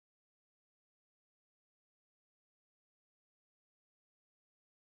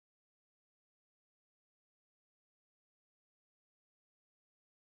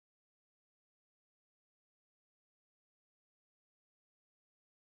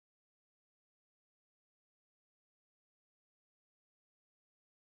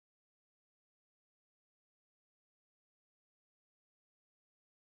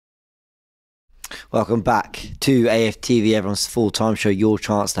Welcome back to AFTV, everyone's full-time show, your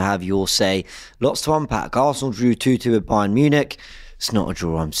chance to have your say. Lots to unpack. Arsenal drew 2-2 at Bayern Munich. It's not a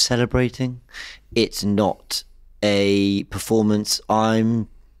draw I'm celebrating. It's not a performance I'm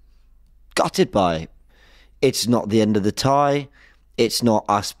gutted by. It's not the end of the tie. It's not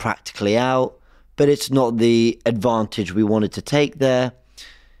us practically out. But it's not the advantage we wanted to take there.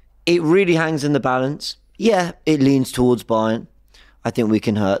 It really hangs in the balance. Yeah, it leans towards Bayern. I think we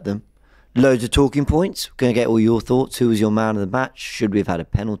can hurt them. Loads of talking points. We're going to get all your thoughts. Who was your man of the match? Should we have had a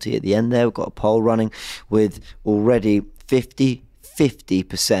penalty at the end there? We've got a poll running with already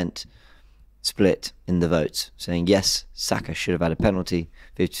 50% split in the votes, saying yes, Saka should have had a penalty.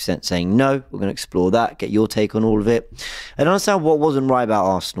 50% saying no. We're going to explore that, get your take on all of it. And understand what wasn't right about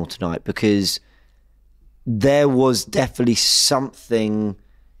Arsenal tonight, because there was definitely something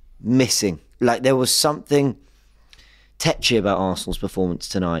missing. Like, there was something tetchy about Arsenal's performance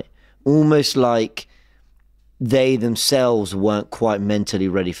tonight. Almost like they themselves weren't quite mentally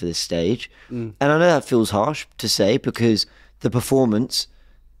ready for this stage. And I know that feels harsh to say, because the performance,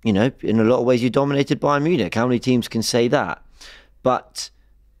 you know, in a lot of ways you dominated Bayern Munich. How many teams can say that? But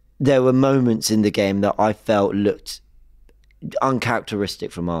there were moments in the game that I felt looked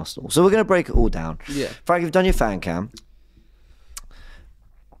uncharacteristic from Arsenal. So we're going to break it all down. Yeah. Frank, you've done your fan cam.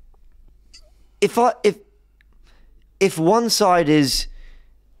 If one side is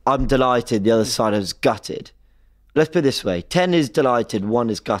I'm delighted, the other side is gutted. Let's put it this way. 10 is delighted,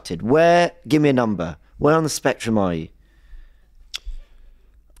 1 is gutted. Give me a number. Where on the spectrum are you?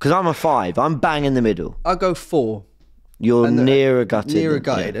 Because I'm a 5. I'm bang in the middle. I'll go 4. You're nearer gutted. Nearer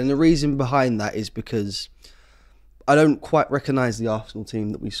gutted. Yeah. And the reason behind that is because I don't quite recognise the Arsenal team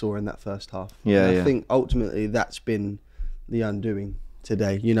that we saw in that first half. Yeah, I think ultimately that's been the undoing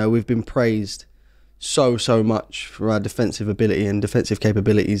today. You know, we've been praised so much for our defensive ability and defensive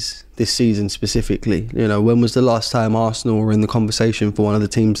capabilities this season specifically. You know, when was the last time Arsenal were in the conversation for one of the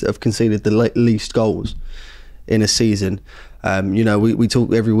teams that have conceded the least goals in a season? You know, we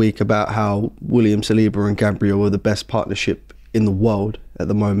talk every week about how William Saliba and Gabriel are the best partnership in the world at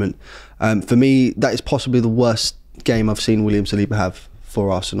the moment. For me, that is possibly the worst game I've seen William Saliba have for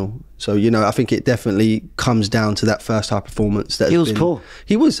Arsenal. So, you know, I think it definitely comes down to that first half performance. He was poor.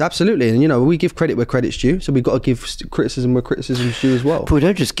 He was, absolutely. And, you know, we give credit where credit's due. So we've got to give criticism where criticism's due as well. But we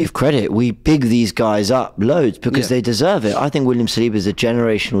don't just give credit. We big these guys up loads because they deserve it. I think William Saliba is a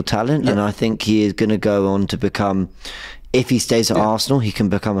generational talent, and I think he is going to go on to become, if he stays at Arsenal, he can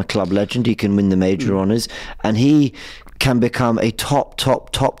become a club legend. He can win the major honours, and he can become a top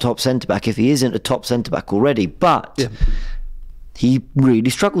centre-back if he isn't a top centre-back already. But he really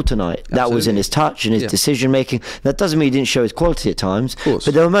struggled tonight. Absolutely. That was in his touch and his decision making. That doesn't mean he didn't show his quality at times, but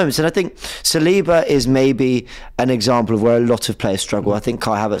there were moments. And I think Saliba is maybe an example of where a lot of players struggle. I think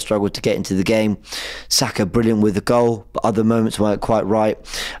Kai Havertz struggled to get into the game. Saka brilliant with the goal, but other moments weren't quite right.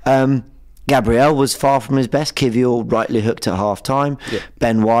 Gabriel was far from his best. Kivior rightly hooked at half-time.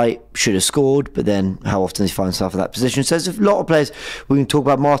 Ben White should have scored, but then how often does he find himself in that position? So there's a lot of players. We can talk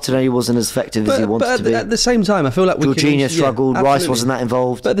about Martinelli wasn't as effective as he wanted to be. At the same time, I feel like Jorginho struggled. Rice wasn't that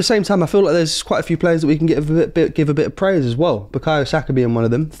involved. But at the same time, I feel like there's quite a few players that we can give a bit of praise as well. Bukayo Saka being one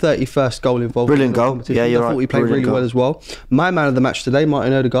of them. 31st goal involved. Brilliant goal. Yeah, you're right. I thought he played really well as well. My man of the match today,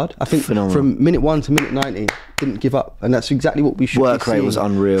 Martin Odegaard. I think from minute 1 to minute 90, didn't give up, and that's exactly what we should. Work rate was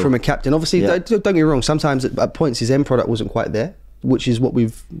unreal from a captain. Obviously, don't get me wrong. Sometimes at points his end product wasn't quite there, which is what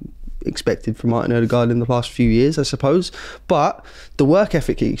we've expected from Martin Odegaard in the past few years, I suppose. But the work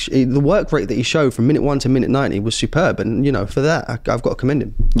ethic, the work rate that he showed from minute 1 to minute 90 was superb, and you know, for that I've got to commend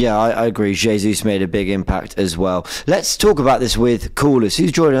him. Yeah, I agree. Jesus made a big impact as well. Let's talk about this with callers.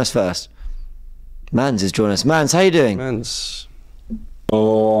 Who's joining us first? Mans is joining us. Mans, how you doing? Mans.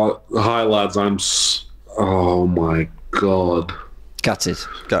 Oh, hi lads. Oh my god. Gutted.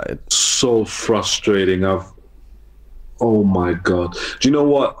 So frustrating. Oh my god. Do you know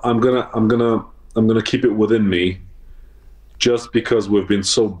what? I'm gonna keep it within me, just because we've been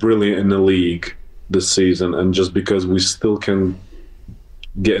so brilliant in the league this season, and just because we still can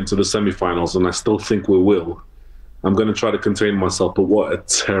get into the semi-finals, and I still think we will. I'm gonna try to contain myself. But what a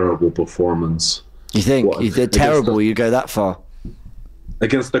terrible performance! You think they're terrible? You go that far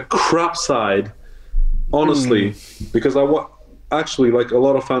against the crap side? Honestly, because actually, like a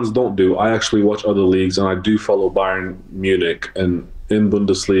lot of fans don't do, I actually watch other leagues, and I do follow Bayern Munich and in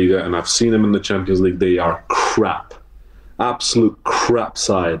Bundesliga, and I've seen them in the Champions League. They are crap. Absolute crap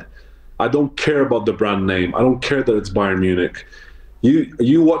side. I don't care about the brand name. I don't care that it's Bayern Munich.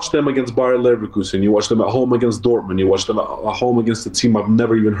 You watch them against Bayer Leverkusen, you watch them at home against Dortmund, you watch them at home against a team I've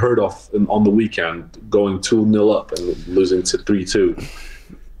never even heard of on the weekend, going 2-0 up and losing to 3-2.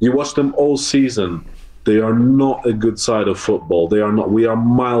 You watch them all season. They are not a good side of football. They are not. We are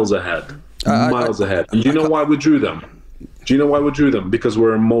miles ahead. Miles ahead. And do you know why we drew them? Do you know why we drew them? Because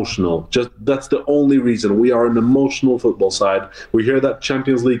we're emotional. That's the only reason. We are an emotional football side. We hear that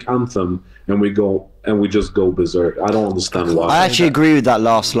Champions League anthem and we just go berserk. I don't understand why. I actually agree with that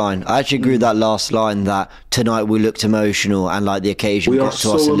last line. That tonight we looked emotional and like the occasion got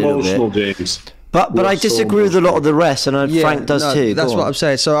to us a little bit. We are so emotional, James. But I disagree with a lot of the rest, and Frank does too. That's what I'm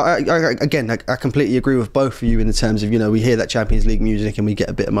saying. So I completely agree with both of you in the terms of, we hear that Champions League music and we get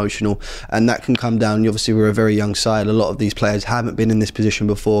a bit emotional, and that can come down. Obviously, we're a very young side. A lot of these players haven't been in this position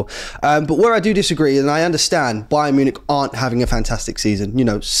before. But where I do disagree, and I understand Bayern Munich aren't having a fantastic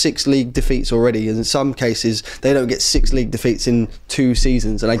season. 6 league defeats already, and in some cases they don't get 6 league defeats in 2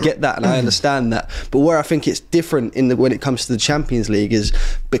 seasons, and I get that and I understand that. But where I think it's different when it comes to the Champions League is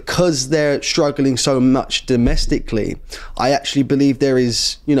because they're struggling so much domestically. I actually believe there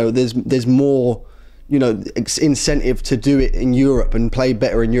is, there's more, incentive to do it in Europe and play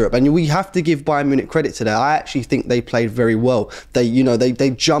better in Europe. And we have to give Bayern Munich credit to that. I actually think they played very well.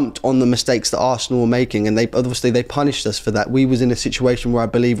 They jumped on the mistakes that Arsenal were making, and they punished us for that. We was in a situation where I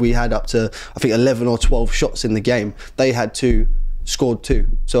believe we had up to, I think, 11 or 12 shots in the game. They had 2, scored 2.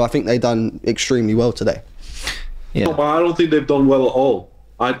 So I think they done extremely well today. Yeah. No, but I don't think they've done well at all.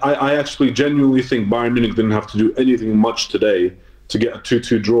 I actually genuinely think Bayern Munich didn't have to do anything much today to get a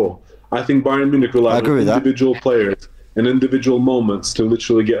 2-2 draw. I think Bayern Munich relied on individual players and individual moments to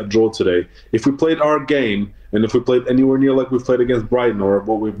literally get a draw today. If we played our game, and if we played anywhere near like we played against Brighton or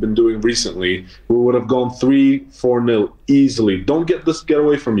what we've been doing recently, we would have gone 3-4-0 easily. Don't get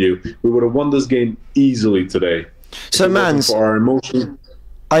away from you. We would have won this game easily today. So, Mans, for our emotion.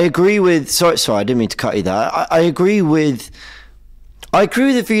 I agree with... Sorry, I didn't mean to cut you there. I agree with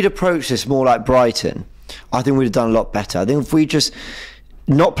if you'd approach this more like Brighton, I think we'd have done a lot better. I think if we just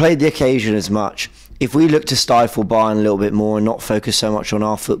not played the occasion as much, if we looked to stifle Bayern a little bit more and not focus so much on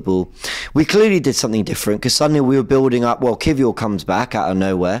our football, we clearly did something different because suddenly we were building up. Well, Kivior comes back out of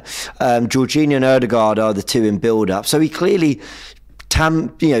nowhere. Jorginho and Ødegaard are the 2 in build-up. So he clearly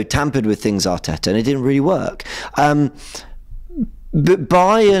tampered with things, Arteta, and it didn't really work. But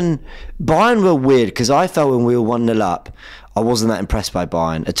Bayern were weird because I felt when we were 1-0 up, I wasn't that impressed by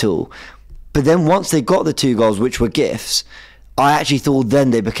Bayern at all. But then once they got the 2 goals, which were gifts, I actually thought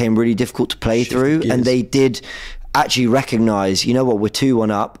then they became really difficult to play through. And they did actually recognise, you know what, we're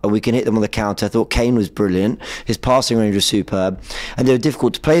 2-1 up and we can hit them on the counter. I thought Kane was brilliant. His passing range was superb. And they were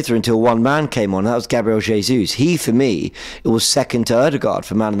difficult to play through until one man came on. That was Gabriel Jesus. He, for me, it was second to Ødegaard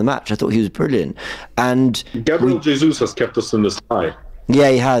for man of the match. I thought he was brilliant. And Gabriel Jesus has kept us in this tie.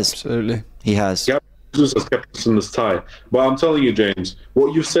 Yeah, he has. Absolutely. He has. Jesus has kept us in this tie. But I'm telling you, James,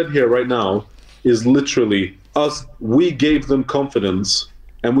 what you said here right now is literally us. We gave them confidence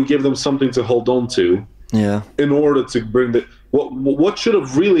and we gave them something to hold on to. Yeah. In order to bring the what should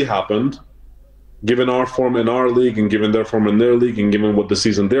have really happened, given our form in our league and given their form in their league and given what the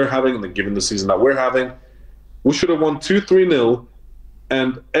season they're having and then given the season that we're having, we should have won 2-3-0.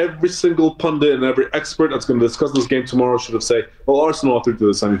 And every single pundit and every expert that's going to discuss this game tomorrow should have said, "Well, Arsenal are through to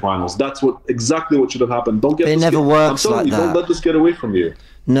the semi-finals." That's exactly what should have happened. Don't get. It never works like that. Don't let this get away from you.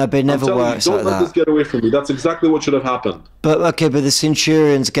 No, but it never works like that. Don't let this get away from you. That's exactly what should have happened. But the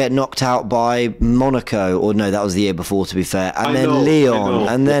Centurions get knocked out by Monaco, or no, that was the year before, to be fair, and then Lyon,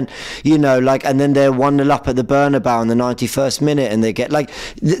 and then and then they're 1-0 up at the Bernabeu in the 91st minute, and they get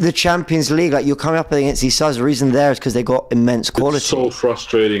the Champions League. Like, you're coming up against these sides. The reason there is because they got immense quality. It's so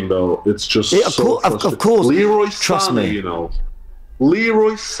frustrating, though. It's just so frustrating. Of course, Leroy trust Sané, me.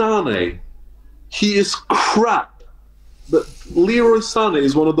 Leroy Sané, he is crap. But Leroy Sané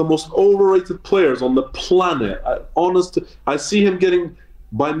is one of the most overrated players on the planet. I see him getting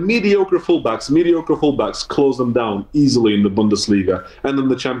by mediocre fullbacks close them down easily in the Bundesliga and in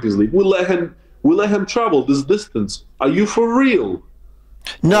the Champions League. We let him travel this distance. Are you for real?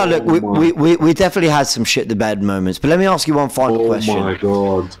 No, look, we definitely had some shit the bed moments. But let me ask you one final question. Oh my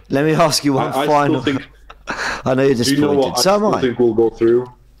god! Let me ask you one final. I know you're disappointed. You know what? So am I. I think we'll go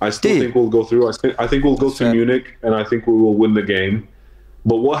through. I think we'll go through. I think we'll go to Munich, and I think we will win the game.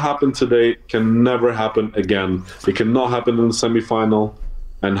 But what happened today can never happen again. It cannot happen in the semi-final,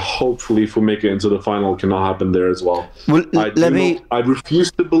 and hopefully, if we make it into the final, it cannot happen there as well. I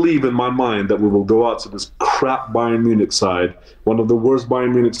refuse to believe in my mind that we will go out to this crap Bayern Munich side, one of the worst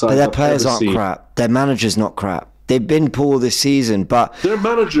Bayern Munich sides. But their I've players ever aren't seen. crap. Their manager's not crap. They've been poor this season, but their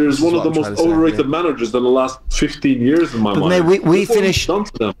manager is one of the most overrated managers in the last 15 years in my mind. we finished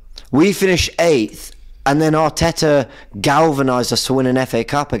 8th And then Arteta galvanised us to win an FA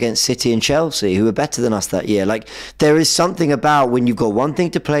Cup against City and Chelsea, who were better than us that year. Like, there is something about when you've got one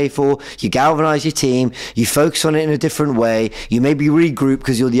thing to play for, you galvanise your team, you focus on it in a different way, you maybe regroup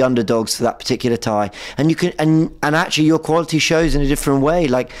because you're the underdogs for that particular tie, and you can and actually your quality shows in a different way.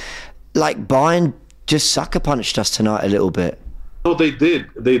 Like Bayern just sucker punched us tonight a little bit. No, they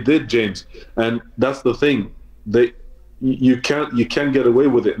did, James, and that's the thing. You can't get away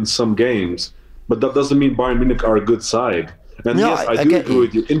with it in some games. But that doesn't mean Bayern Munich are a good side. And no, yes, I do agree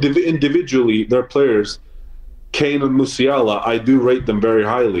with you. Individually, their players, Kane and Musiala, I do rate them very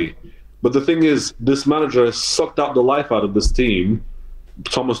highly. But the thing is, this manager has sucked out the life out of this team,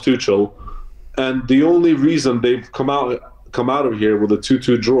 Thomas Tuchel, and the only reason they've come out of here with a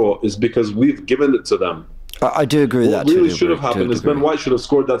 2-2 draw is because we've given it to them. I do agree with that. What really should have happened is Ben White should have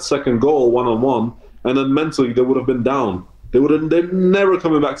scored that second goal 1-on-1, and then mentally they would have been down. They're never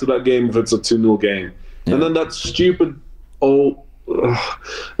coming back to that game if it's a 2-0 game. Yeah. And then that stupid,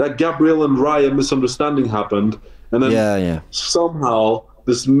 that Gabriel and Raya misunderstanding happened. And then somehow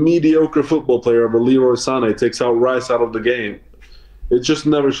this mediocre football player of Leroy Sané takes out Rice out of the game. It just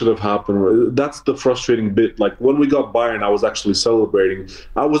never should have happened. That's the frustrating bit. Like, when we got Bayern, I was actually celebrating.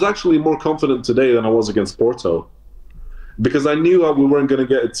 I was actually more confident today than I was against Porto. Because I knew we weren't going to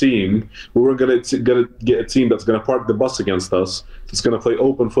get a team. We weren't going to get a team that's going to park the bus against us. That's going to play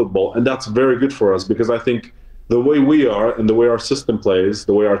open football, and that's very good for us. Because I think the way we are and the way our system plays,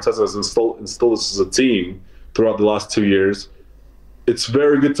 the way Arteta has installed us as a team throughout the last 2 years, it's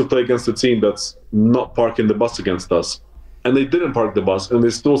very good to play against a team that's not parking the bus against us. And they didn't park the bus, and they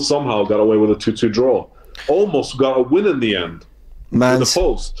still somehow got away with a 2-2 draw. Almost got a win in the end. Man, the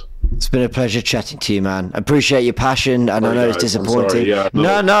post. It's been a pleasure chatting to you, man. I appreciate your passion, and I know it's disappointing.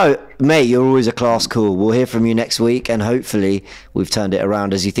 No, mate, you're always a class call. We'll hear from you next week, and hopefully we've turned it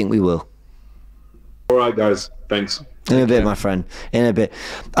around as you think we will. All right, guys. Thanks. In a bit, my friend. In a bit.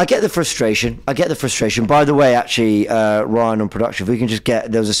 I get the frustration. By the way, actually, Ryan on production, if we can just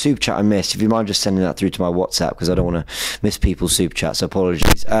get... There was a super chat I missed. If you mind just sending that through to my WhatsApp, because I don't want to miss people's super chats.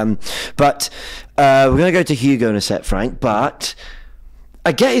 Apologies. But we're going to go to Hugo in a sec, Frank. But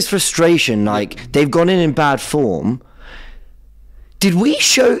I get his frustration. Like, they've gone in bad form. Did we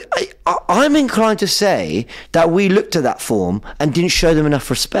show... I'm inclined to say that we looked at that form and didn't show them enough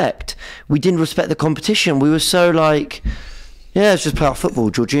respect. We didn't respect the competition. We were so like, yeah, let's just play our football.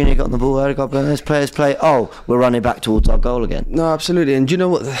 Jorginho got on the ball. Let's play. Oh, we're running back towards our goal again. No, absolutely. And do you know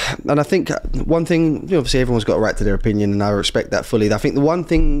what? And I think one thing, obviously everyone's got a right to their opinion, and I respect that fully. I think the one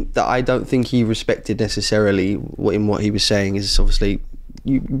thing that I don't think he respected necessarily in what he was saying is obviously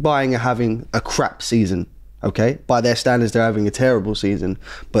Bayern are having a crap season. Okay, by their standards, they're having a terrible season,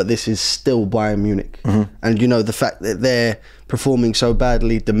 but this is still Bayern Munich. Mm-hmm. And you know, the fact that they're performing so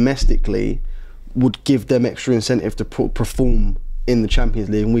badly domestically would give them extra incentive to perform in the Champions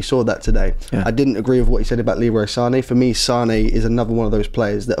League, and we saw that today. I didn't agree with what he said about Leroy Sané. For me, Sané is another one of those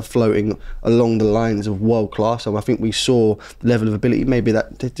players that are floating along the lines of world class. So I think we saw the level of ability. Maybe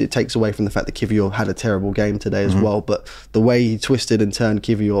that it takes away from the fact that Kivior had a terrible game today as well, but the way he twisted and turned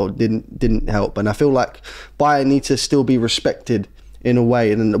Kivior didn't help. And I feel like Bayern need to still be respected in a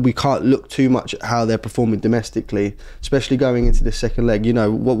way, and we can't look too much at how they're performing domestically, especially going into the second leg. You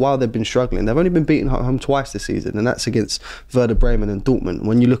know, while they've been struggling, they've only been beaten home twice this season, and that's against Werder Bremen and Dortmund.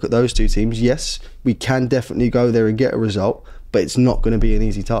 When you look at those two teams, yes, we can definitely go there and get a result, but it's not going to be an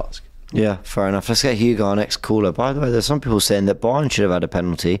easy task. Yeah, fair enough. Let's get Hugo, our next caller. By the way, there's some people saying that Bayern should have had a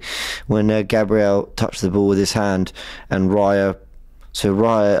penalty when Gabriel touched the ball with his hand and Raya,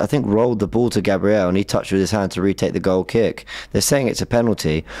 I think, rolled the ball to Gabriel and he touched with his hand to retake the goal kick. They're saying it's a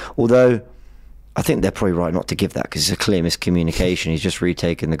penalty, although I think they're probably right not to give that because it's a clear miscommunication. He's just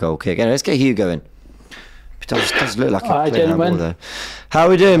retaken the goal kick. Anyway, let's get Hugo in. It does look like a clear handball, though. How are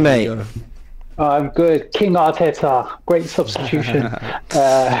we doing, mate? I'm good. King Arteta, great substitution.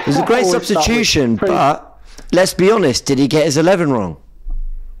 It was a great substitution, but let's be honest, did he get his 11 wrong?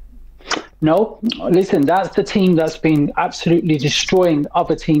 No, listen, that's the team that's been absolutely destroying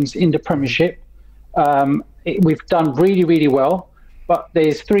other teams in the Premiership. We've done really, really well, but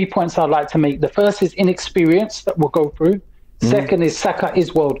there's 3 points I'd like to make. The first is inexperience that we'll go through. Second is Saka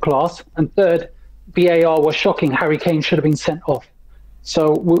is world class. And third, VAR was shocking. Harry Kane should have been sent off.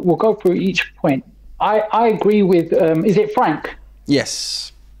 So we'll go through each point. I agree with, is it Frank?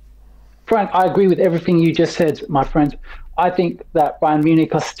 Yes. Frank, I agree with everything you just said, my friend. I think that Bayern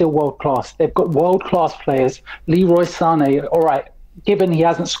Munich are still world-class. They've got world-class players. Leroy Sané, all right, given he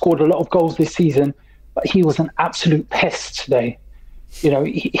hasn't scored a lot of goals this season, but he was an absolute pest today. You know,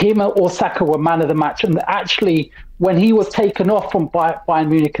 him or Saka were man of the match. And actually, when he was taken off from Bayern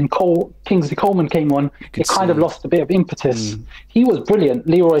Munich and Kingsley Coleman came on, it kind of lost a bit of impetus. He was brilliant,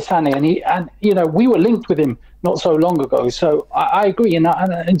 Leroy Sané, and you know, we were linked with him not so long ago. So I agree,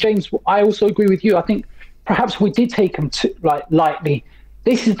 and James, I also agree with you. I think perhaps we did take him lightly.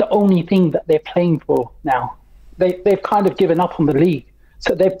 This is the only thing that they're playing for now. They've kind of given up on the league.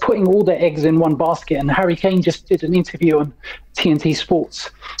 So they're putting all their eggs in one basket. And Harry Kane just did an interview on TNT Sports,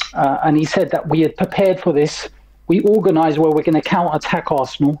 and he said that we had prepared for this. We organised where we're going to counter-attack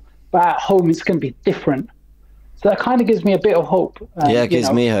Arsenal, but at home it's going to be different. So that kind of gives me a bit of hope. Yeah, it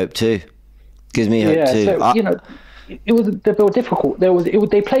gives me hope too. Gives me hope too. So, you know, they were difficult.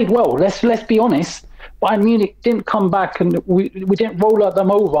 They played well. Let's be honest. Bayern Munich didn't come back, and we didn't roll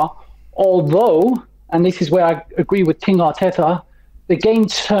them over. Although, and this is where I agree with King Arteta, the game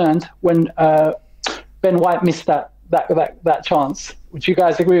turned when Ben White missed that chance. Would you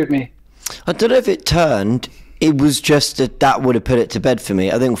guys agree with me? I don't know if it turned. It was just that would have put it to bed for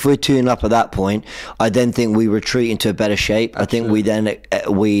me. I think if we're 2-0 up at that point, I then think we retreat into a better shape. Absolutely. I think we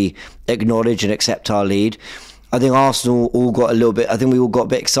then we acknowledge and accept our lead. I think Arsenal all got a little bit. I think we all got a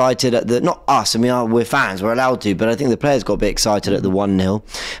bit excited at the. Not us. I mean, we're fans. We're allowed to. But I think the players got a bit excited at the 1-0,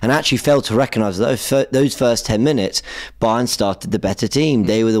 and actually failed to recognise that those first 10 minutes, Bayern started the better team.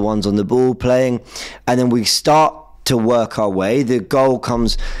 They were the ones on the ball playing, and then we start to work our way. The goal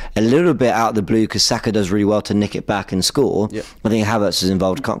comes a little bit out of the blue because Saka does really well to nick it back and score. Yep. I think Havertz is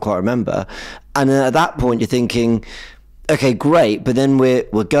involved, can't quite remember. And then at that point you're thinking, okay, great, but then we're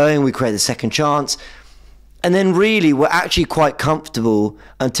going, we create the second chance, and then really we're actually quite comfortable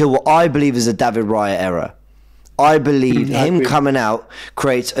until what I believe is a David Raya error. I believe him coming out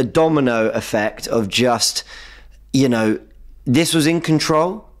creates a domino effect of just, you know, this was in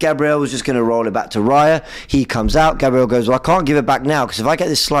control. Gabriel was just going to roll it back to Raya. He comes out. Gabriel goes, well, I can't give it back now because if I get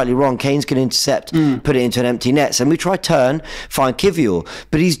this slightly wrong, Kane's going to intercept, put it into an empty net. So we try turn, find Kivior.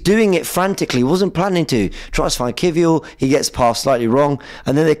 But he's doing it frantically. He wasn't planning to. Tries to find Kivior. He gets past slightly wrong.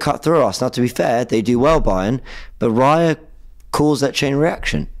 And then they cut through us. Now, to be fair, they do well, Bayern. But Raya caused that chain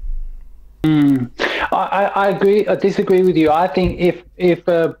reaction. I agree. I disagree with you. I think if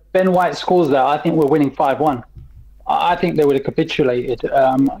Ben White scores that, I think we're winning 5-1. I think they would have capitulated,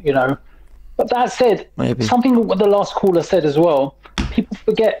 you know. But that said, something what the last caller said as well, people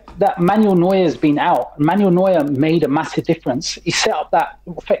forget that Manuel Neuer's been out. Manuel Neuer made a massive difference. He set up that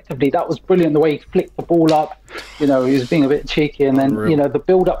effectively. That was brilliant, the way he flicked the ball up. You know, he was being a bit cheeky. And then, you know, the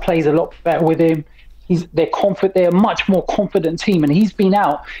build-up plays a lot better with him. They're confident. They're a much more confident team. And he's been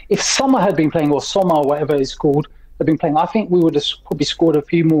out. If Sommer had been playing, or Sommer, or whatever it's called, had been playing, I think we would have probably scored a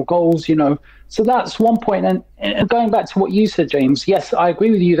few more goals, you know. So that's one point. And going back to what you said, James, yes, I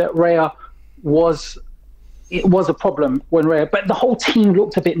agree with you that Raya was a problem when Raya, but the whole team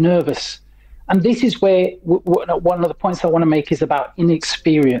looked a bit nervous. And this is where one of the points I want to make is about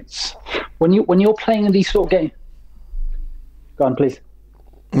inexperience. When you're playing in these sort of games, go on, please.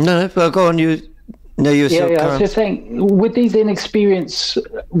 No, go on. No, you're I was just saying, with these inexperience,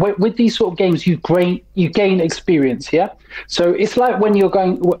 with these sort of games, you gain experience, yeah? So it's like when you're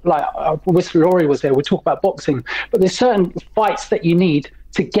going, like Laurie was there, we talk about boxing, but there's certain fights that you need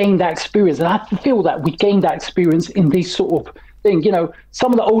to gain that experience. And I feel that we gained that experience in these sort of things. You know,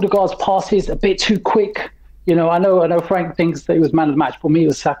 some of the older guys' passes a bit too quick. You know, I know Frank thinks that it was man of the match. For me, it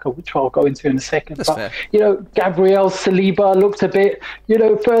was Saka, which I'll go into in a second. That's fair. You know, Gabriel, Saliba looked a bit, you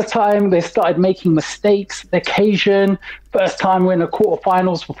know, first time they started making mistakes, the occasion, first time we're in the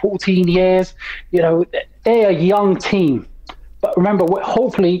quarterfinals for 14 years. You know, they're a young team. But remember,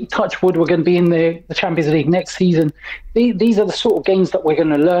 hopefully, touch wood, we're going to be in the Champions League next season. These are the sort of games that we're going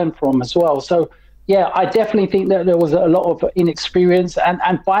to learn from as well. So, yeah, I definitely think that there was a lot of inexperience, and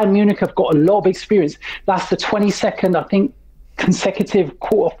Bayern Munich have got a lot of experience. That's the 22nd, I think, consecutive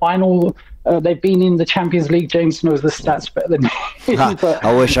quarterfinal. They've been in the Champions League. James knows the stats better than me.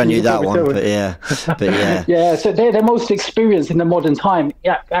 I wish I knew that one, but yeah. Yeah, so they're the most experienced in the modern time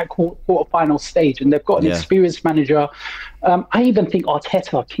at quarterfinal stage, and they've got an experienced manager. I even think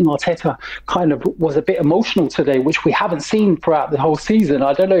King Arteta, kind of was a bit emotional today, which we haven't seen throughout the whole sean.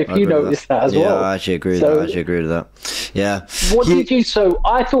 I don't know if you noticed that as well. Yeah, I actually agree with that. Yeah. What did you? So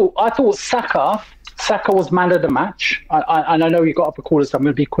I thought Saka was man of the match. And I know you got up a caller, so I'm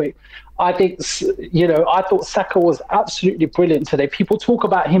going to be quick. I think, you know, I thought Saka was absolutely brilliant today. People talk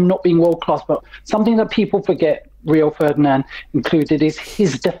about him not being world class, but something that people forget, Rio Ferdinand included, is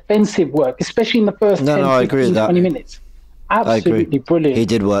his defensive work, especially in the first 10, 15, 20 minutes. Absolutely brilliant. He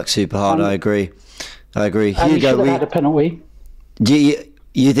did work super hard. I agree. And he should have had a penalty.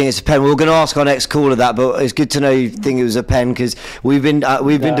 You think it's a pen? We're going to ask our next caller that, but it's good to know you think it was a pen, because we've been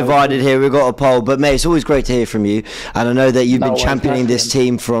divided here. We've got a poll, but mate, it's always great to hear from you, and I know that you've been championing this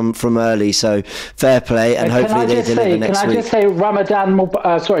team from early. So fair play, and hopefully they deliver next week. Can I just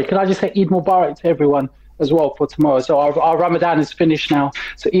say can I just say Eid Mubarak to everyone as well for tomorrow? So our Ramadan is finished now.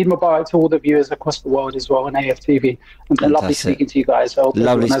 So Eid Mubarak to all the viewers across the world as well on AFTV. And lovely speaking to you guys. So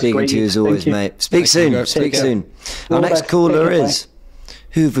lovely speaking to you as always, mate. Speak soon. Speak soon. Our next caller is.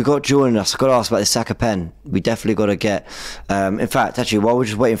 Who have we got joining us? I've got to ask about the Saka pen. We definitely got to get. In fact, actually, while we're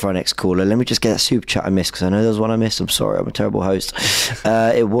just waiting for our next caller, let me just get that super chat I missed, because I know there was one I missed. I'm sorry, I'm a terrible host.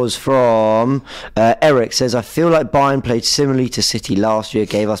 It was from Eric. Says, I feel like Bayern played similarly to City last year,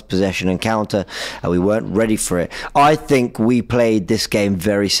 gave us possession and counter, and we weren't ready for it. I think we played this game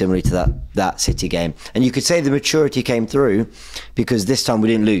very similarly to that City game, and you could say the maturity came through because this time we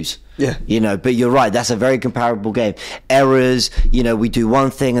didn't lose. Yeah. You know, but you're right, that's a very comparable game. Errors, you know, we do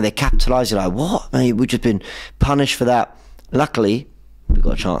one thing and they capitalise. You're like, what? Mate, we've just been punished for that. Luckily, we've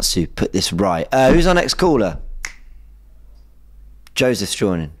got a chance to put this right. Who's our next caller? Joseph's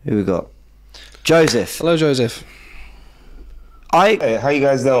joining. Who we got? Joseph. Hello, Joseph. Hey, how you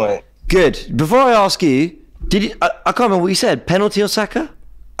guys doing? Good. Before I ask you, I can't remember what you said. Penalty or Saka?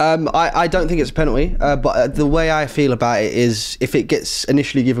 I don't think it's a penalty, but the way I feel about it is if it gets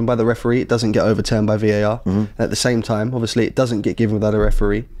initially given by the referee, it doesn't get overturned by VAR. Mm-hmm. At the same time, obviously, it doesn't get given without a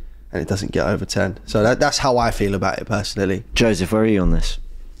referee, and it doesn't get overturned. So that's how I feel about it personally. Joseph, where are you on this?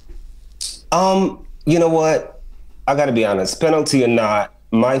 You know what? I got to be honest. Penalty or not,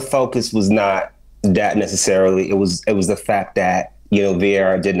 my focus was not that necessarily. It was the fact that, you know,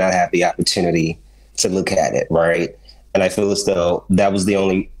 VAR did not have the opportunity to look at it, right? And I feel as though that was the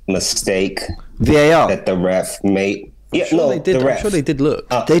only mistake VAR that the ref made. Yeah, they did. I'm sure they did look.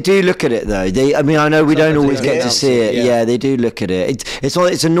 They do look at it though. I mean, I know we don't always get to see it. Yeah, they do look at it.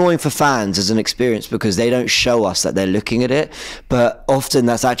 It's annoying for fans as an experience because they don't show us that they're looking at it. But often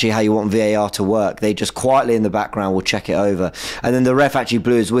that's actually how you want VAR to work. They just quietly in the background will check it over, and then the ref actually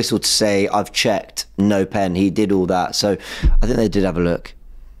blew his whistle to say, "I've checked, no pen." He did all that, so I think they did have a look.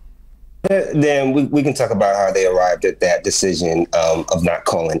 Then we can talk about how they arrived at that decision of not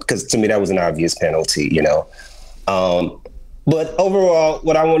calling, because to me that was an obvious penalty, you know. But overall,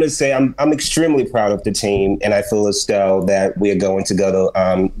 what I want to say, I'm extremely proud of the team, and I feel as though that we are going to go to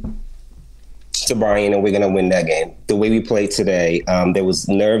Bayern and we're going to win that game. The way we played today, there was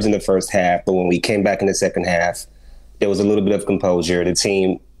nerves in the first half, but when we came back in the second half, there was a little bit of composure. The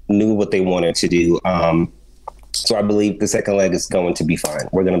team knew what they wanted to do. So I believe the second leg is going to be fine.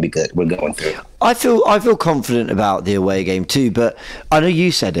 We're going to be good. We're going through. I feel confident about the away game too, but I know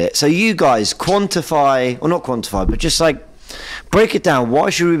you said it. So you guys quantify, or not quantify, but just like break it down. Why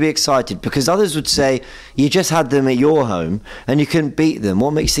should we be excited? Because others would say you just had them at your home and you couldn't beat them.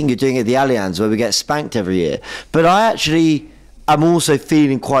 What makes you think you're doing it at the Allianz where we get spanked every year? But I actually am also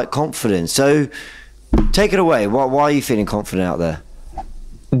feeling quite confident. So take it away. Why are you feeling confident out there?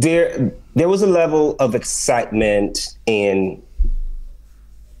 There was a level of excitement in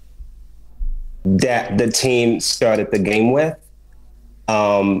that the team started the game with.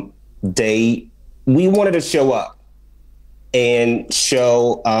 We wanted to show up and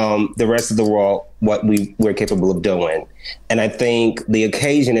show the rest of the world what we were capable of doing. And I think the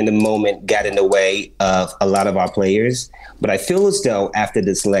occasion and the moment got in the way of a lot of our players. But I feel as though after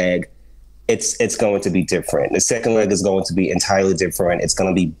this leg, it's going to be different. The second leg is going to be entirely different. It's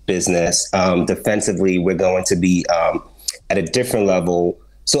going to be business. Defensively, we're going to be at a different level.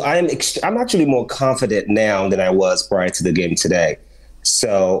 So I'm actually more confident now than I was prior to the game today.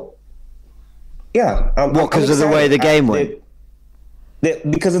 So, yeah. Because of the way the game went?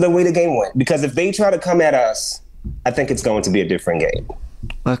 Because of the way the game went. Because if they try to come at us, I think it's going to be a different game.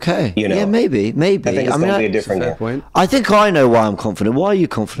 Okay. You know? Yeah, maybe. I think it's going to be a different game. Point. I think I know why I'm confident. Why are you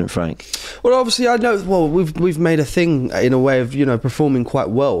confident, Frank? Well, obviously, I know. Well, we've made a thing in a way of, you know, performing quite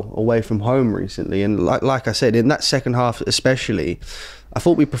well away from home recently, and like I said, in that second half especially, I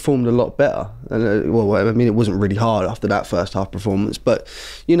thought we performed a lot better. And well, I mean, it wasn't really hard after that first half performance, but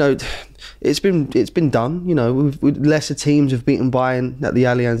you know, it's been done. You know, lesser teams have beaten Bayern at the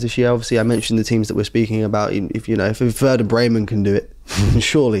Allianz this year. Obviously, I mentioned the teams that we're speaking about. If Werder Bremen can do it,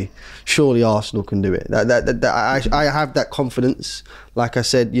 surely Arsenal can do it. I have that confidence. Like I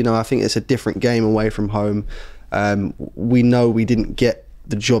said, you know, I think it's a different game away from home. We know we didn't get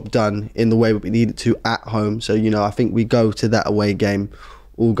the job done in the way we needed to at home, so you know, I think we go to that away game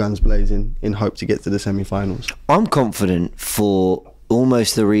all guns blazing in hope to get to the semi-finals. I'm confident for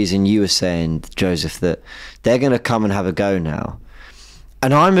almost the reason you were saying, Joseph, that they're going to come and have a go now.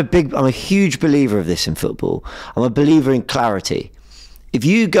 And I'm a huge believer of this in football. I'm a believer in clarity. if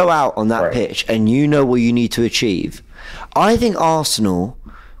you go out on that pitch and you know what you need to achieve, I think Arsenal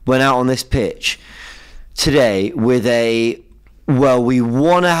went out on this pitch today with we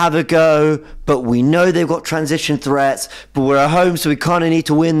want to have a go, but we know they've got transition threats, but we're at home, so we kind of need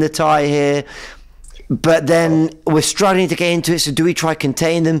to win the tie here. But then we're struggling to get into it, so do we try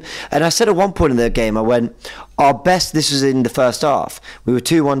contain them? And I said at one point in the game, I went, our best, this was in the first half, we were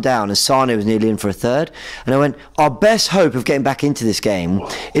 2-1 down and Sane was nearly in for a third. And I went, our best hope of getting back into this game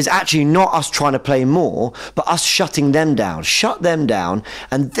is actually not us trying to play more, but us shutting them down. Shut them down,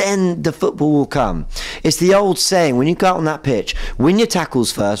 and then the football will come. It's the old saying, when you go out on that pitch, win your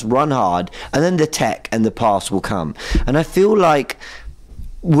tackles first, run hard, and then the tech and the pass will come. And I feel like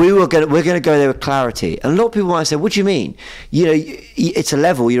we're going to go there with clarity. And a lot of people might say, what do you mean? You know, it's a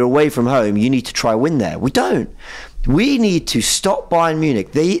level, you're away from home, you need to try win there. We don't. We need to stop Bayern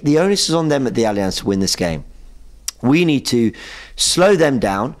Munich. The onus is on them at the Allianz to win this game. We need to slow them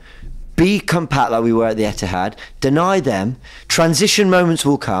down, be compact like we were at the Etihad, deny them, transition moments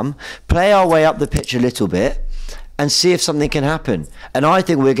will come, play our way up the pitch a little bit, and see if something can happen. And I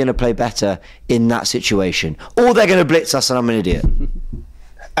think we're going to play better in that situation. Or they're going to blitz us and I'm an idiot.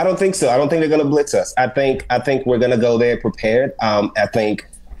 I don't think so. I don't think they're going to blitz us. I think we're going to go there prepared. I think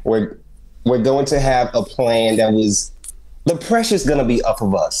we're going to have a plan the pressure's going to be off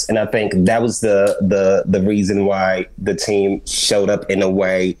of us. And I think that was the reason why the team showed up in a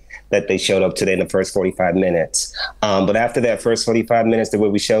way that they showed up today in the first 45 minutes. But after that first 45 minutes, the way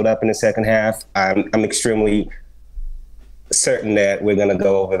we showed up in the second half, I'm extremely certain that we're going to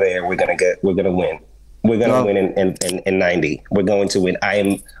go over there. We're going to win. We're going to win in 90. We're going to win. I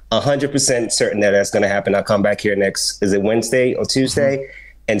am 100% certain that that's going to happen. I'll come back here is it Wednesday or Tuesday,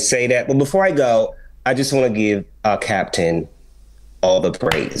 and say that. But before I go, I just want to give our captain all the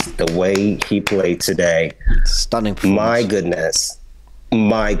praise. The way he played today. Stunning performance.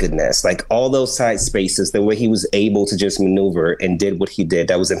 My goodness. Like all those side spaces, the way he was able to just maneuver and did what he did,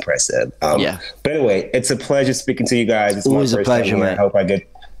 that was impressive. But anyway, it's a pleasure speaking to you guys. It's always a pleasure, mate.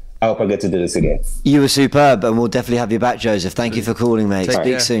 I hope I get to do this again. You were superb, and we'll definitely have you back, Joseph. Thank you for calling, mate.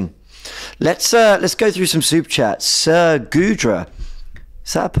 Speak soon. Let's go through some super chats. Sir Gudra.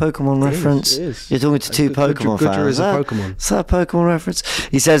 Is that a Pokemon reference? It is. You're talking to two Pokemon fans. Gudra is a Pokemon. Is that a Pokemon reference?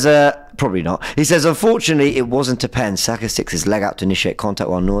 He says, probably not. He says, unfortunately, it wasn't a pen. Saka sticks his leg out to initiate contact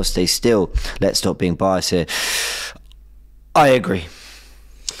while Noah stays still. Let's stop being biased here. I agree.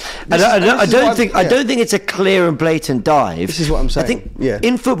 I don't think it's a clear and blatant dive. This is what I'm saying. I think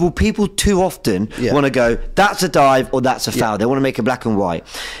in football, people too often want to go, that's a dive or that's a foul. They want to make it black and white.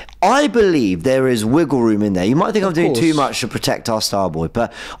 I believe there is wiggle room in there. You might think I'm doing too much to protect our star boy,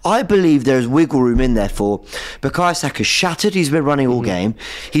 but I believe there is wiggle room in there for Bukayo Saka's shattered. He's been running all game.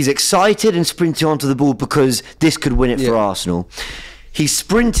 He's excited and sprinting onto the ball because this could win it for Arsenal. He's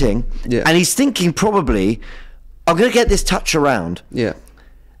sprinting and he's thinking probably, I'm going to get this touch around. Yeah.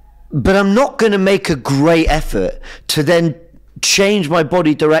 But I'm not going to make a great effort to then change my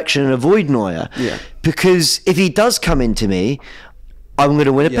body direction and avoid Neuer. Yeah. Because if he does come into me, I'm going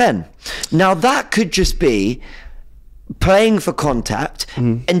to win a pen. Now, that could just be playing for contact,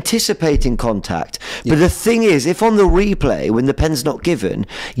 anticipating contact. But the thing is, if on the replay, when the pen's not given,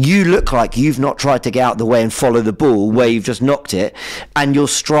 you look like you've not tried to get out the way and follow the ball where you've just knocked it, and your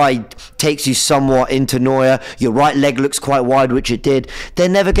stride takes you somewhat into Neuer, your right leg looks quite wide, which it did, they're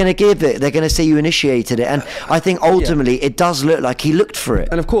never going to give it. They're going to say you initiated it. And I think ultimately it does look like he looked for it.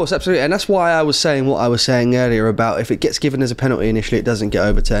 And of course, absolutely. And that's why I was saying what I was saying earlier about if it gets given as a penalty initially, it doesn't get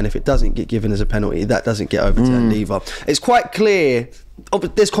overturned. If it doesn't get given as a penalty, that doesn't get overturned either. It's quite clear.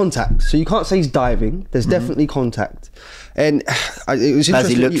 There's contact, so you can't say he's diving. There's definitely contact, and it was interesting. As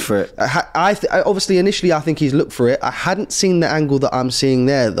he looked for it, obviously initially I think he's looked for it. I hadn't seen the angle that I'm seeing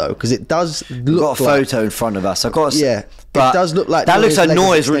there though, because it does look. We've got a photo in front of us. I've got but it does look like that. Looks like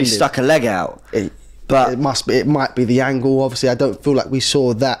Neuer's really stuck a leg out. But it might be the angle. Obviously, I don't feel like we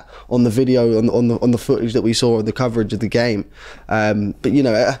saw that on the video, on the footage that we saw of the coverage of the game. But you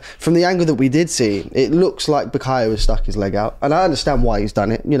know, from the angle that we did see, it looks like Bukayo has stuck his leg out, and I understand why he's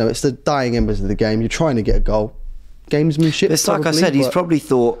done it. You know, it's the dying embers of the game. You're trying to get a goal, gamesmanship. It's like I said, he's probably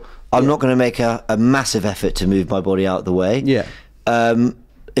thought, I'm not going to make a massive effort to move my body out of the way. Yeah.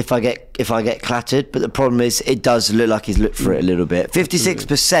 If I get clattered, but the problem is, it does look like he's looked for it a little bit.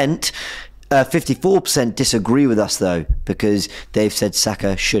 56%. 54% disagree with us though, because they've said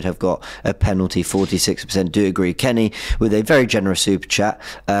Saka should have got a penalty. 46% do agree. Kenny with a very generous super chat.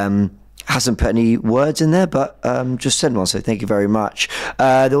 Hasn't put any words in there, but just send one, so thank you very much.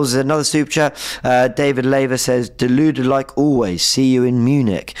 There was another super chat. David Laver says, deluded like always, see you in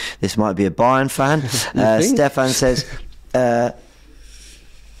Munich. This might be a Bayern fan. Stefan says,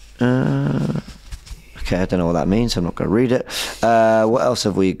 Okay, I don't know what that means, so I'm not going to read it. What else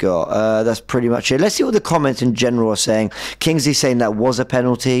have we got? That's pretty much it. Let's see what the comments in general are saying. Kingsley saying that was a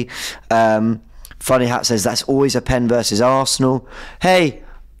penalty. Funny Hat says that's always a pen versus Arsenal. Hey,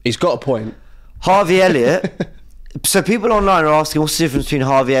 he's got a point. Harvey Elliott. So people online are asking what's the difference between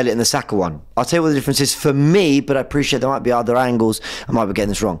Harvey Elliott and the Saka one. I'll tell you what the difference is for me, but I appreciate there might be other angles. I might be getting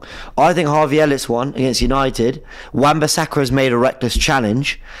this wrong. I think Harvey Elliott's one against United, Wan-Bissaka has made a reckless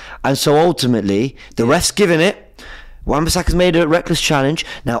challenge, and so ultimately the ref's given it. Wan-Bissaka's made a reckless challenge.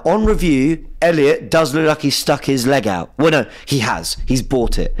 Now on review, Elliott does look like he's stuck his leg out. Well, no, he has. He's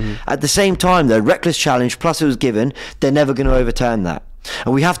bought it. At the same time, though, reckless challenge plus it was given, they're never going to overturn that.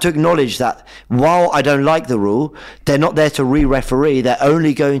 And we have to acknowledge that while I don't like the rule, they're not there to re-referee. They're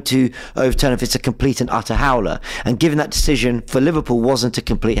only going to overturn if it's a complete and utter howler. And given that decision for Liverpool wasn't a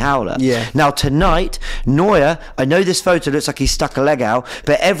complete howler. Yeah. Now tonight, Neuer, I know this photo looks like he's stuck a leg out,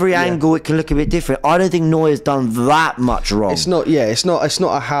 but every angle it can look a bit different. I don't think Neuer's done that much wrong. It's not. Yeah, it's not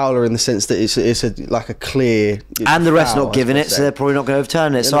a howler in the sense that it's like a clear. And the ref's foul, not giving it, so they're probably not going to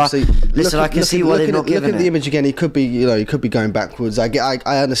overturn it. So I can see why they're not giving it. Look at the image again. He could be, he could be going backwards.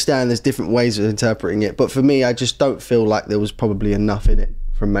 I understand there's different ways of interpreting it, but for me, I just don't feel like there was probably enough in it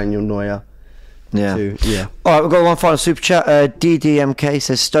from Manuel Neuer. Yeah. All right, we've got one final super chat. DDMK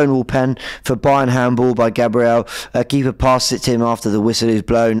says Stonewall pen for Bayern handball by Gabriel. Keeper passes it to him after the whistle is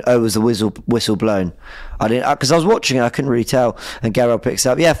blown. Oh, was the whistle blown? I didn't, because I was watching it, I couldn't really tell. And Gabriel picks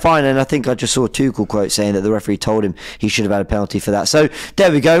up, yeah, fine. And I think I just saw a Tuchel quote saying that the referee told him he should have had a penalty for that. So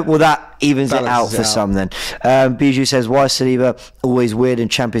there we go. Well, that evens it out for some then. Bijou says, why is Saliba always weird in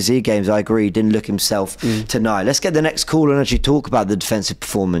Champions League games? I agree, he didn't look himself tonight. Let's get the next call and actually talk about the defensive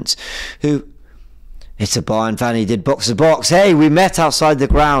performance. It's a Bayern fan, he did box to box. Hey, we met outside the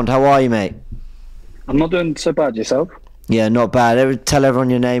ground. How are you, mate? I'm not doing so bad. Yourself? Yeah, not bad. Tell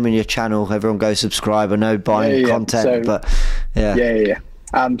everyone your name and your channel. Everyone go subscribe. I know Bayern content, but yeah.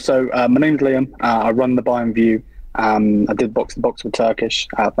 So my name's Liam. I run the Bayern View. I did box to box with Turkish.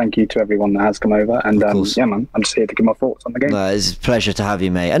 Thank you to everyone that has come over. And yeah, man, I'm just here to give my thoughts on the game. It's a pleasure to have you,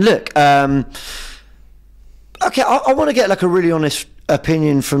 mate. And look, okay, I want to get like a really honest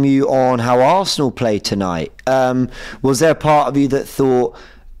opinion from you on how Arsenal played tonight. Was there a part of you that thought,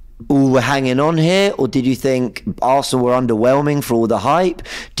 oh, we're hanging on here, or did you think Arsenal were underwhelming for all the hype?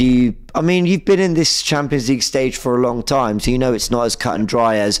 I mean, you've been in this Champions League stage for a long time, so you know it's not as cut and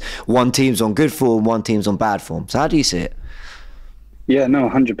dry as one team's on good form, one team's on bad form. So how do you see it? Yeah, no,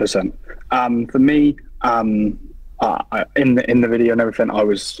 100%. For me, in the video and everything, I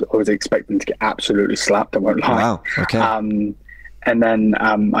was expecting to get absolutely slapped. I won't lie. Wow. Okay. And then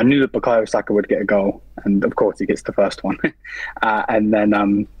I knew that Bukayo Saka would get a goal, and of course he gets the first one. And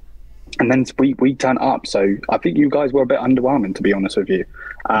then we turned up. So I think you guys were a bit underwhelming, to be honest with you.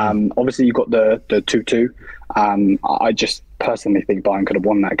 Obviously you got the 2-2. I just personally think Bayern could have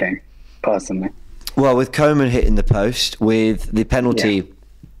won that game. Personally. Well, with Coman hitting the post, with the penalty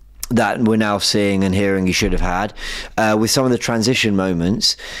that we're now seeing and hearing he should have had, with some of the transition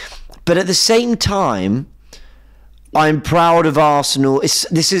moments, but at the same time, I'm proud of Arsenal.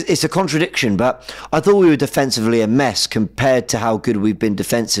 It's a contradiction, but I thought we were defensively a mess compared to how good we've been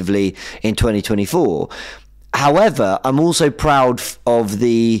defensively in 2024. However, I'm also proud of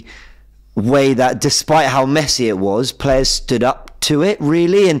the way that despite how messy it was, players stood up to it,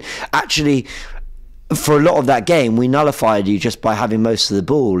 really. And actually, for a lot of that game, we nullified you just by having most of the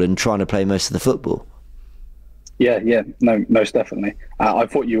ball and trying to play most of the football. Yeah, no, most definitely. I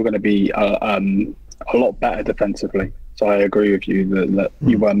thought you were going to be a lot better defensively, so I agree with you that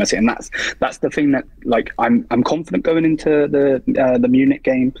you were messy, and that's the thing that, like, I'm confident going into the Munich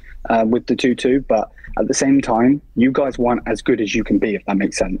game with the 2-2, but at the same time, you guys weren't as good as you can be, if that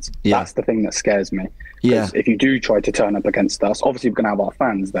makes sense. That's the thing that scares me. If you do try to turn up against us, obviously we're going to have our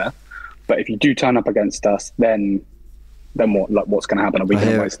fans there, but if you do turn up against us, then what's going to happen? Are we going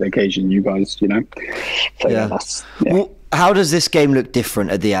to rise to the occasion, you guys? So Well, how does this game look different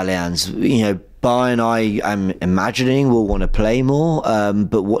at the Allianz? Bayern, I am imagining, will want to play more,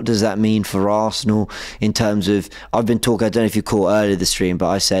 but what does that mean for Arsenal in terms of, I've been talking, I don't know if you caught earlier the stream, but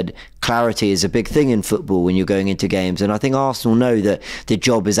I said clarity is a big thing in football when you're going into games, and I think Arsenal know that the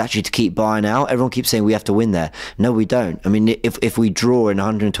job is actually to keep Bayern out. Everyone keeps saying we have to win there. No, we don't. I mean, if we draw in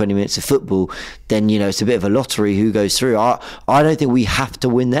 120 minutes of football, then it's a bit of a lottery who goes through. I don't think we have to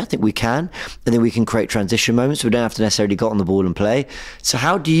win there. I think we can, and then we can create transition moments. We don't have to necessarily get on the ball and play. So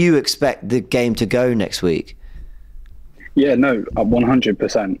how do you expect the game to go next week? Yeah, no,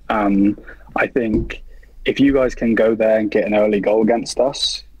 100%. I think if you guys can go there and get an early goal against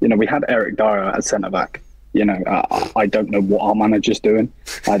us, we had Eric Dyer at centre back. You know, I don't know what our manager's doing.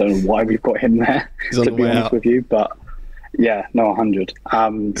 I don't know why we've got him there, to be honest with you. But yeah, no, 100.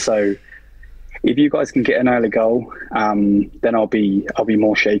 So if you guys can get an early goal, then I'll be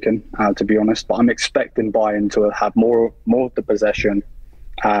more shaken, to be honest. But I'm expecting Bayern to have more of the possession,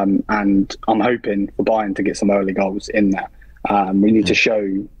 and I'm hoping for Bayern to get some early goals in there. We need to show,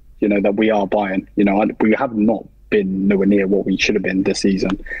 you know, that we are Bayern. You know, we have not been nowhere near what we should have been this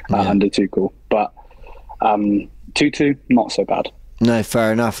season under Tuchel. But 2-2, not so bad. No,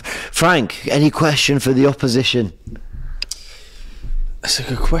 fair enough. Frank, any question for the opposition? That's a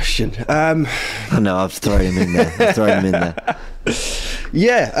good question. I know, I've thrown him in there.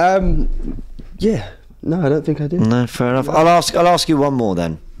 Yeah. No, I don't think I did. No, fair enough. I'll ask you one more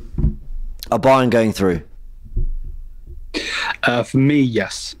then. Are Bayern going through? For me,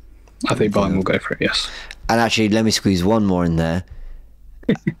 yes. I think Bayern will go for it, yes. And actually, let me squeeze one more in there.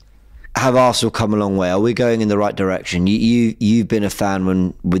 Have Arsenal come a long way? Are we going in the right direction? You've been a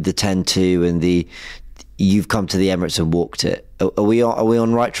fan with the 10-2 and you've come to the Emirates and walked it. Are we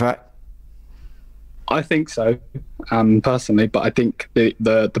on right track? I think so, personally. But I think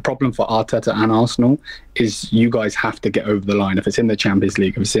the problem for Arteta and Arsenal is you guys have to get over the line. If it's in the Champions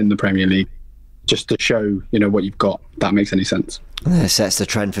League, if it's in the Premier League, just to show, you know, what you've got. If that makes any sense. It sets the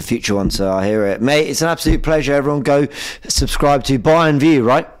trend for future ones, so I hear it. Mate, it's an absolute pleasure. Everyone go subscribe to Bayern View,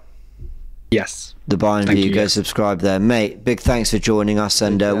 right? Yes. The Bayern View, go subscribe there. Mate, big thanks for joining us,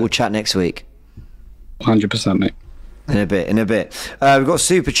 and we'll chat next week. 100%, mate. In a bit. We've got a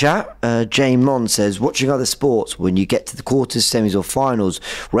super chat. Jane Mon says, watching other sports, when you get to the quarters, semis or finals,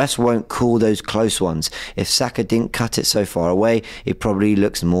 refs won't call those close ones. If Saka didn't cut it so far away, it probably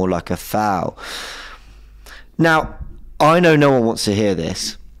looks more like a foul. Now, I know no one wants to hear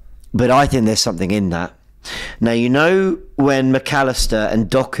this, but I think there's something in that. Now, you know when McAllister and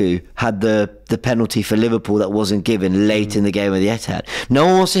Doku had the penalty for Liverpool that wasn't given late in the game of the Etihad? No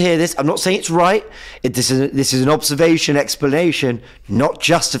one wants to hear this. I'm not saying it's right. This is an observation, explanation, not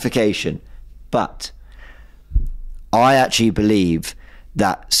justification. But I actually believe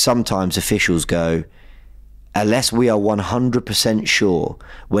that sometimes officials go, unless we are 100% sure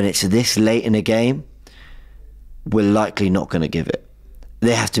when it's this late in a game, we're likely not going to give it.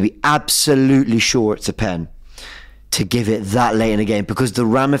 They have to be absolutely sure it's a pen to give it that late in a game, because the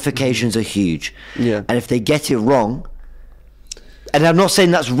ramifications are huge. Yeah. And if they get it wrong, and I'm not saying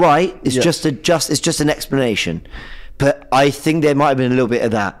that's right, it's just an explanation. But I think there might have been a little bit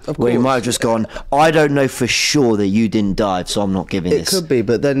of that, where you might have just gone, I don't know for sure that you didn't dive, so I'm not giving this. It could be,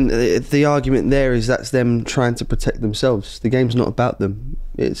 but then the argument there is that's them trying to protect themselves. The game's not about them.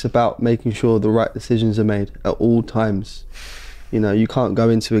 It's about making sure the right decisions are made at all times. You know, you can't go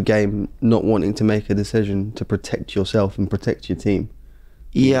into a game not wanting to make a decision to protect yourself and protect your team.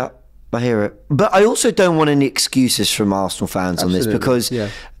 Yeah, I hear it. But I also don't want any excuses from Arsenal fans on this, because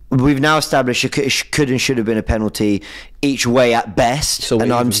we've now established it could and should have been a penalty each way at best,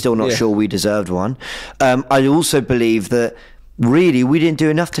 and I'm still not sure we deserved one. I also believe that really we didn't do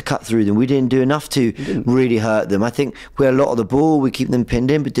enough to cut through them. We didn't do enough to really hurt them. I think we had a lot of the ball, we keep them pinned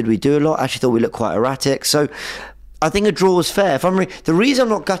in, but did we do a lot? I actually thought we looked quite erratic. So I think a draw was fair. The reason I'm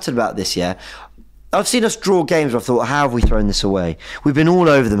not gutted about this, I've seen us draw games where I've thought, how have we thrown this away? We've been all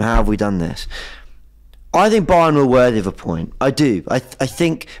over them. How have we done this? I think Bayern were worthy of a point. I do. I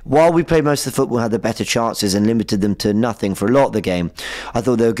think while we played most of the football, had the better chances and limited them to nothing for a lot of the game, I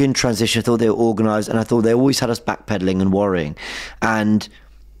thought they were good in transition. I thought they were organised, and I thought they always had us backpedaling and worrying. And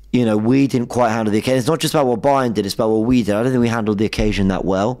you know, we didn't quite handle the occasion. It's not just about what Bayern did, it's about what we did. I don't think we handled the occasion that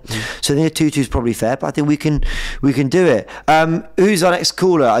well. So I think a 2-2 is probably fair, but I think we can do it. Who's our next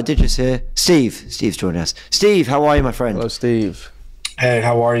caller? I did just hear Steve. Steve's joining us. Steve, how are you, my friend? Hello, Steve. Hey,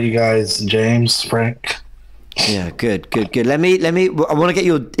 how are you guys? James, Frank? Yeah, good. Let me. I want to get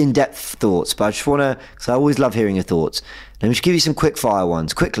your in-depth thoughts, but I just want to, because I always love hearing your thoughts. Let me just give you some quick-fire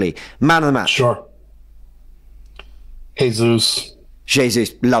ones. Quickly, man of the match. Sure.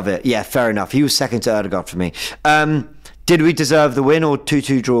 Jesus, love it. Yeah, fair enough. He was second to Erdegaard for me. Did we deserve the win, or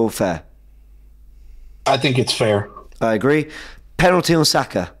 2-2 draw fair? I think it's fair. I agree. Penalty on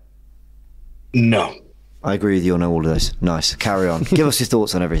Saka? No. I agree with you on all of those. Nice. Carry on. Give us your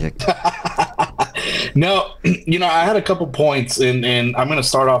thoughts on everything. No, you know, I had a couple points, and I'm going to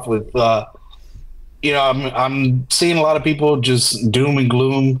start off with, you know, I'm seeing a lot of people just doom and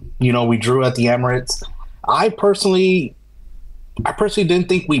gloom. You know, we drew at the Emirates. I personally didn't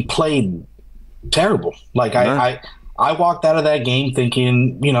think we played terrible. Like I walked out of that game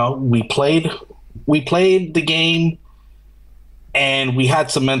thinking, you know, we played the game, and we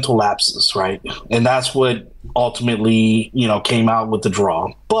had some mental lapses, right? And that's what ultimately, you know, came out with the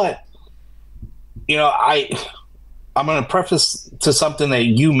draw. But you know, I'm going to preface to something that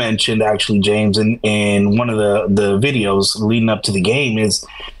you mentioned, actually, James, in one of the videos leading up to the game is,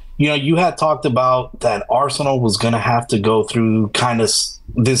 you know, you had talked about that Arsenal was going to have to go through kind of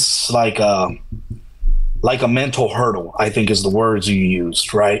this like a mental hurdle, I think is the words you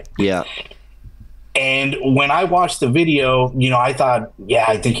used, right? Yeah. And when I watched the video, you know, I thought, yeah,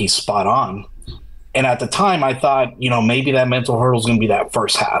 I think he's spot on. And at the time, I thought, you know, maybe that mental hurdle is going to be that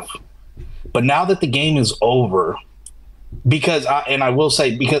first half. But now that the game is over, because I will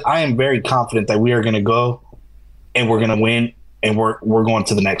say, because I am very confident that we are going to go and we're going to win and we're going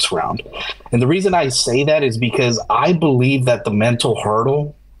to the next round. And the reason I say that is because I believe that the mental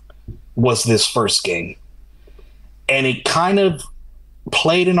hurdle was this first game. And it kind of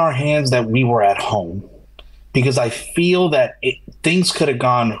played in our hands that we were at home, because I feel that things could have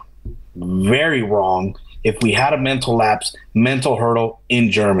gone very wrong if we had a mental lapse, mental hurdle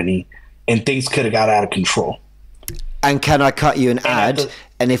in Germany, and things could have got out of control. And can I cut you and add?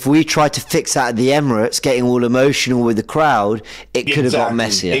 And if we tried to fix that at the Emirates, getting all emotional with the crowd, it could have got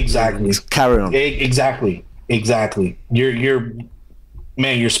messier. Exactly. Carry on. Exactly.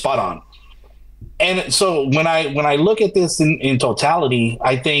 You're spot on. And so when I look at this in totality,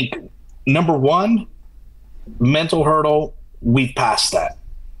 I think, number one, mental hurdle, we've passed that.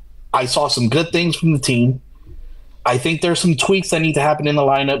 I saw some good things from the team. I think there's some tweaks that need to happen in the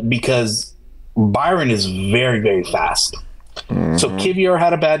lineup because Bayern is very, very fast. Mm-hmm. So Kivior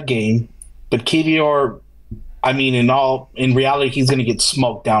had a bad game, but Kivior, I mean, in reality, he's going to get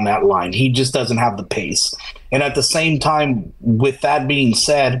smoked down that line. He just doesn't have the pace. And at the same time, with that being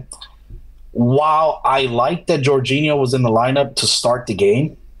said, while I like that Jorginho was in the lineup to start the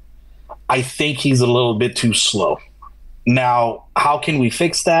game, I think he's a little bit too slow. Now, how can we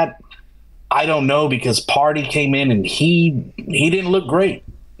fix that? I don't know, because Partey came in and he didn't look great.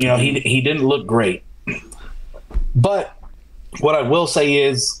 You know, he didn't look great. But what I will say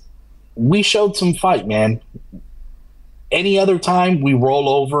is we showed some fight, man. Any other time we roll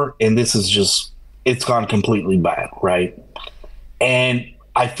over and this is just, it's gone completely bad, right? And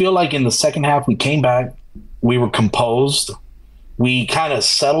I feel like in the second half we came back, we were composed, we kind of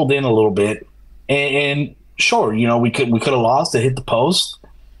settled in a little bit, and sure, you know, we could have lost. It hit the post.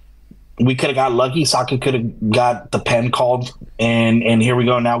 We could have got lucky. Saka could have got the pen called, and here we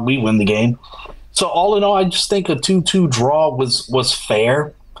go. Now we win the game. So all in all, I just think a 2-2 draw was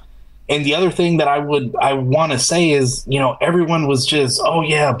fair. And the other thing that I want to say is, you know, everyone was just, oh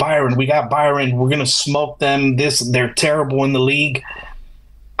yeah, Bayern, we got Bayern, we're gonna smoke them. They're terrible in the league.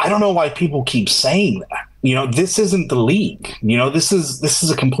 I don't know why people keep saying that. You know, this isn't the league. You know, this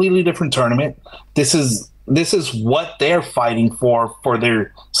is a completely different tournament. This is what they're fighting for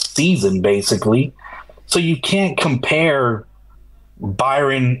their season, basically. So you can't compare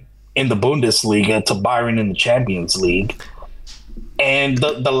Bayern in the Bundesliga to Bayern in the Champions League. And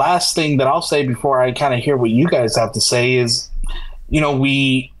the last thing that I'll say before I kind of hear what you guys have to say is, you know,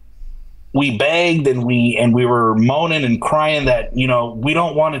 we begged and we were moaning and crying that, you know, we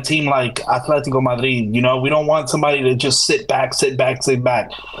don't want a team like Atletico Madrid. You know, we don't want somebody to just sit back.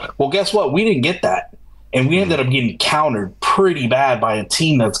 Well, guess what? We didn't get that. And we ended up getting countered pretty bad by a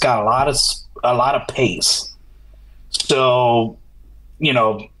team that's got a lot of pace. So, you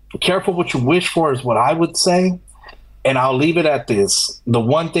know, careful what you wish for is what I would say. And I'll leave it at this. The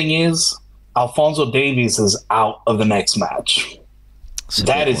one thing is, Alphonso Davies is out of the next match.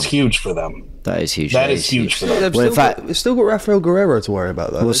 That is huge for them. That is huge. That is huge for them. Well, in fact, we've still got Rafael Guerreiro to worry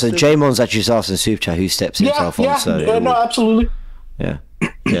about, though. Well, so Jamon's actually just asked in Super Chat who steps into Alphonso. Yeah, no, absolutely. Yeah.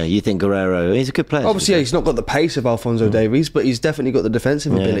 Yeah, you think Guerreiro, he's a good player. Obviously, he's not got the pace of Alphonso Davies, but he's definitely got the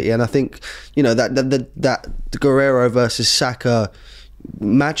defensive ability. And I think, you know, that Guerreiro versus Saka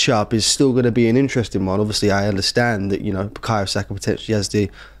matchup is still going to be an interesting one. Obviously, I understand that, you know, Bukayo Saka potentially has the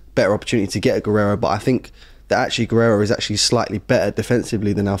better opportunity to get a Guerreiro, but I think that actually Guerreiro is actually slightly better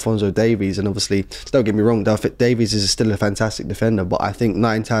defensively than Alphonso Davies. And obviously, don't get me wrong, Davies is still a fantastic defender, but I think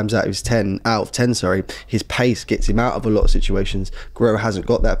 9 times out of 10, his pace gets him out of a lot of situations. Guerreiro hasn't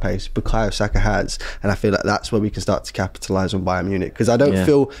got that pace, Bukayo Saka has, and I feel like that's where we can start to capitalise on Bayern Munich, because I don't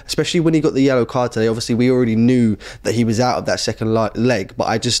feel, especially when he got the yellow card today, obviously we already knew that he was out of that second leg, but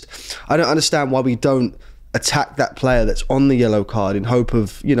I don't understand why we don't attack that player that's on the yellow card in hope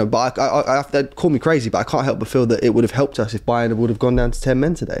of, you know, but I call me crazy, but I can't help but feel that it would have helped us if Bayern would have gone down to 10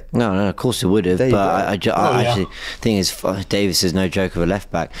 men today. No, of course it would have, but I actually think Davis is no joke of a left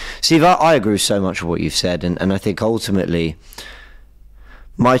back. Steve, I agree with so much of what you've said, and I think ultimately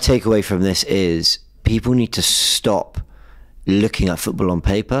my takeaway from this is people need to stop looking at football on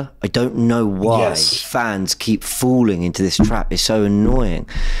paper. I don't know why fans keep falling into this trap. It's so annoying.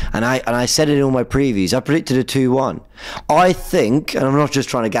 And I said it in all my previews. I predicted a 2-1. I think, and I'm not just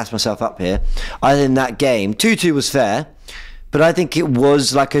trying to gas myself up here, I think that game, 2-2 was fair, but I think it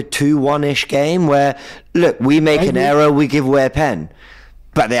was like a 2-1-ish game where, look, we make an error, we give away a pen.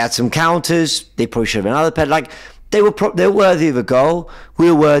 But they had some counters. They probably should have another pen. Like, they were worthy of a goal. We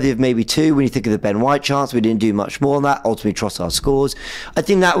were worthy of maybe two. When you think of the Ben White chance, we didn't do much more than that. Ultimately, Trossard scores. I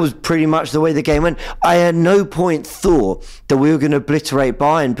think that was pretty much the way the game went. I at no point thought that we were going to obliterate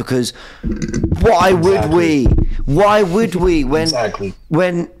Bayern, because why would we? Why would we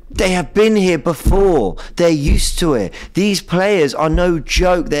when they have been here before? They're used to it. These players are no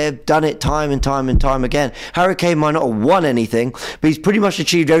joke. They've done it time and time and time again. Harry Kane might not have won anything, but he's pretty much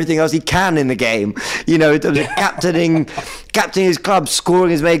achieved everything else he can in the game. You know, in terms of captaining his club,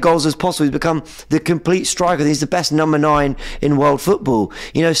 scoring as many goals as possible. He's become the complete striker. He's the best number 9 in world football.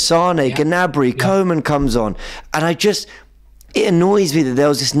 You know, Sane, Gnabry, Coman comes on. And it annoys me that there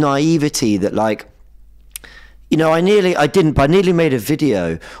was this naivety that, like, you know, I nearly made a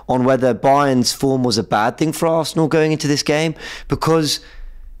video on whether Bayern's form was a bad thing for Arsenal going into this game, because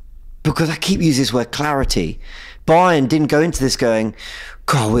I keep using this word clarity. Bayern didn't go into this going,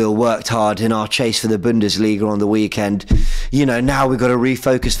 God, we all worked hard in our chase for the Bundesliga on the weekend. You know, now we've got to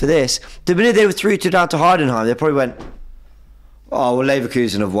refocus for this. The minute they were 3-2 down to Heidenheim, they probably went, oh, well,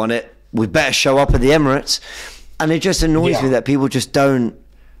 Leverkusen have won it. We better show up at the Emirates. And it just annoys me that people just don't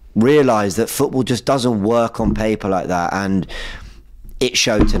realise that football just doesn't work on paper like that, and it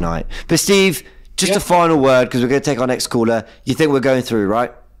showed tonight. But Steve, just a final word, because we're going to take our next caller. You think we're going through,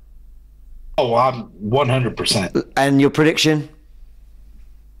 right? Oh, I'm 100%. And your prediction?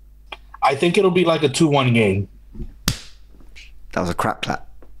 I think it'll be like a 2-1 game. That was a crap clap.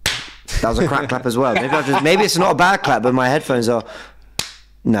 That was a crap clap as well. Maybe it's not a bad clap, but my headphones are...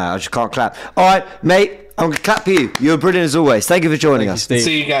 No, I just can't clap. All right, mate, I'm going to clap for you. You're brilliant as always. Thank you for joining us.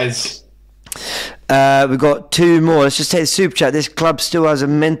 See you guys. We've got two more. Let's just take the super chat. This club still has a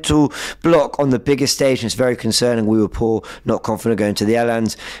mental block on the biggest stage, and it's very concerning. We were poor, not confident going to the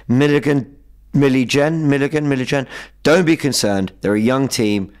Allianz. Milligan. Don't be concerned. They're a young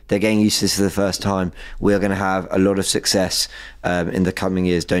team. They're getting used to this for the first time. We are going to have a lot of success in the coming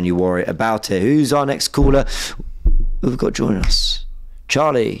years. Don't you worry about it. Who's our next caller? We've got joining us.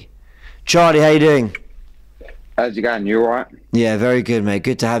 Charlie, how you doing? How's it going? You all right? Yeah, very good, mate.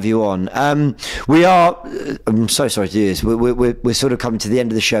 Good to have you on. We are... I'm so sorry to do this. We're sort of coming to the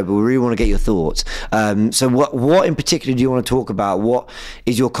end of the show, but we really want to get your thoughts. So what in particular do you want to talk about? What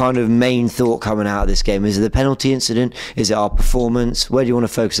is your kind of main thought coming out of this game? Is it the penalty incident? Is it our performance? Where do you want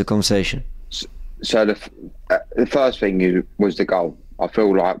to focus the conversation? So the first thing was the goal. I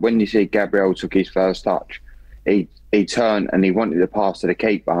feel like when you see Gabriel took his first touch, he turned and he wanted to pass to the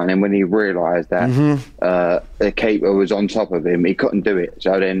keeper, and then when he realised that the keeper was on top of him, he couldn't do it.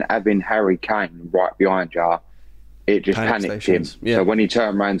 So then having Harry Kane right behind you, it just panicked him. Yeah. So when he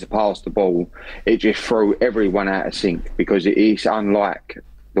turned around to pass the ball, it just threw everyone out of sync, because it is unlike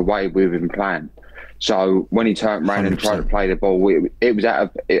the way we've been playing. So when he turned around 100%. And tried to play the ball, it was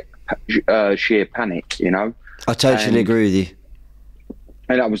out of sheer panic, you know. I totally agree with you.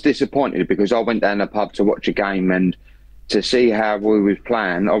 And I was disappointed, because I went down the pub to watch a game, and to see how we was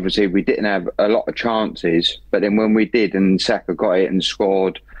playing, obviously we didn't have a lot of chances, but then when we did and Saka got it and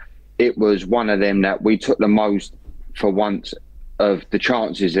scored, it was one of them that we took the most for once of the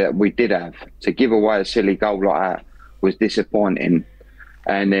chances that we did have. To give away a silly goal like that was disappointing.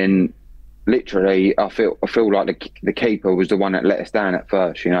 And then literally I feel like the keeper was the one that let us down at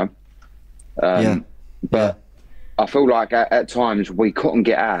first, you know. But I feel like at times we couldn't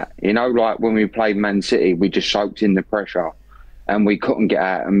get out, you know, like when we played Man City, we just soaked in the pressure and we couldn't get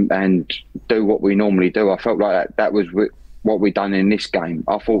out and do what we normally do. I felt like that was what we done in this game.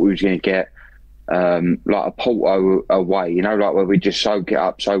 I thought we was going to get like a Porto away, you know, like where we just soak it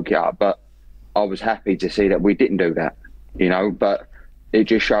up. But I was happy to see that we didn't do that, you know, but it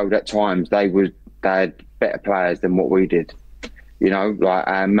just showed at times they had better players than what we did, you know, like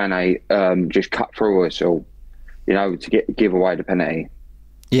Mane just cut through us all, you know, to give away the penalty.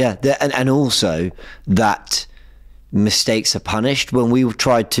 Yeah, and also that mistakes are punished. When we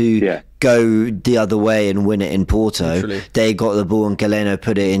tried to go the other way and win it in Porto. Literally. They got the ball and Galeno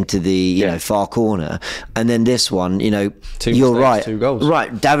put it into the you know, far corner. And then this one, you know, you're right. 2 goals. Right,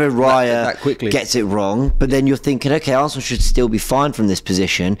 David Raya that quickly gets it wrong, but then you're thinking, okay, Arsenal should still be fine from this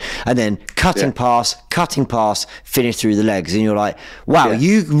position. And then cutting pass, finish through the legs. And you're like, wow,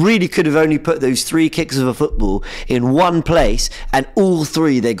 you really could have only put those 3 kicks of a football in one place, and all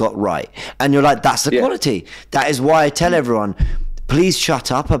 3 they got right. And you're like, that's the quality. That is why I tell everyone, please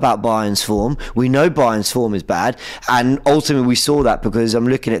shut up about Bayern's form. We know Bayern's form is bad, and ultimately we saw that because I'm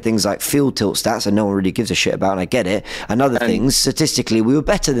looking at things like field tilt stats and no one really gives a shit about, and I get it, and other things. Statistically, we were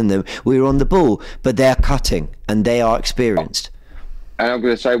better than them. We were on the ball, but they're cutting and they are experienced. And I'm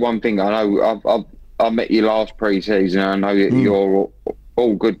going to say one thing. I know I met you last pre-season. I know that you're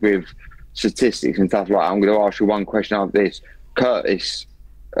all good with statistics and stuff like that. I'm going to ask you one question after this. Curtis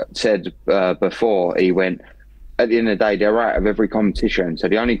said before, he went, at the end of the day, they're out of every competition. So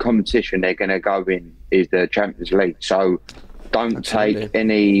the only competition they're going to go in is the Champions League. So don't take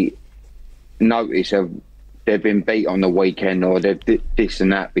any notice of they've been beat on the weekend or they've this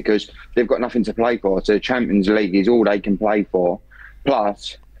and that, because they've got nothing to play for. So the Champions League is all they can play for.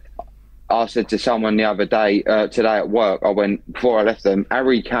 Plus, I said to someone the other day, today at work, I went, before I left them,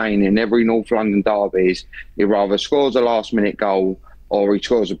 Harry Kane in every North London derbies, he rather scores a last-minute goal or he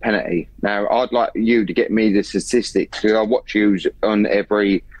scores a penalty. Now, I'd like you to get me the statistics, because I watch you on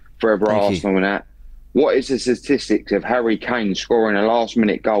every Forever Arsenal and that. What is the statistics of Harry Kane scoring a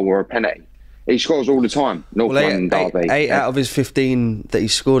last-minute goal or a penalty? He scores all the time, North London derby. 8 out of his 15 that he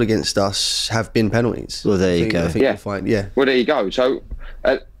scored against us have been penalties. Well, there you go. I think you'll find, Well, there you go. So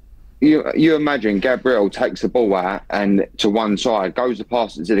you imagine Gabriel takes the ball out and to one side, goes to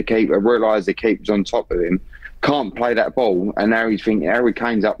pass it to the keeper, realises the keeper's on top of him, can't play that ball, and now he's thinking Harry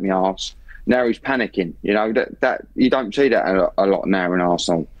Kane's up my arse. Now he's panicking. You know that you don't see that a lot now in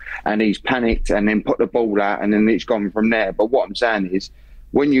Arsenal. And he's panicked and then put the ball out, and then it's gone from there. But what I'm saying is,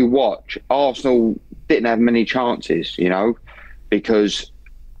 when you watch, Arsenal didn't have many chances, you know, because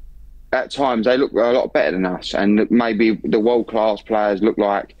at times they look a lot better than us, and maybe the world-class players look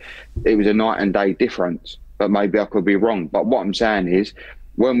like it was a night and day difference. But maybe I could be wrong. But what I'm saying is,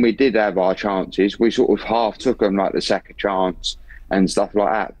 when we did have our chances, we sort of half took them, like the Saka chance and stuff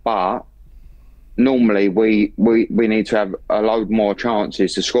like that. But normally we need to have a load more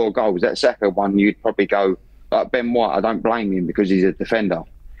chances to score goals. That Saka one, you'd probably go, like Ben White, I don't blame him because he's a defender.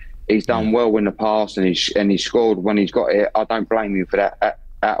 He's done well in the past and he's scored when he's got it. I don't blame him for that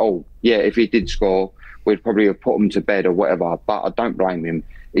at all. Yeah, if he did score, we'd probably have put him to bed or whatever, but I don't blame him.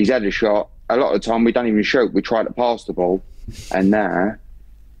 He's had a shot. A lot of the time we don't even shoot. We try to pass the ball, and now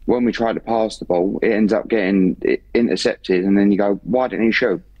when we try to pass the ball, it ends up getting intercepted, and then you go, why didn't he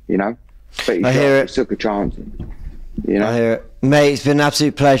shoot? You know? But he took a chance. You know? I hear it. Mate, it's been an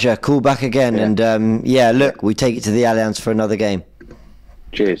absolute pleasure. Call back again. Yeah. And look, we take it to the Allianz for another game.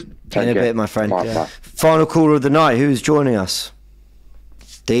 Cheers. In a bit, my friend. Bye. Final caller of the night. Who's joining us?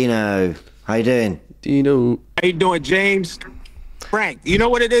 Dino. How you doing? Dino. How you doing, James? Frank. You know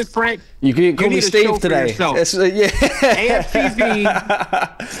what it is, Frank? You can call me Steve today. AFTV.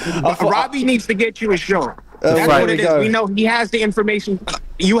 Robbie needs to get you a show. That's what it is. We know he has the information.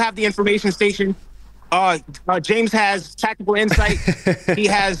 You have the information station. James has tactical insight. He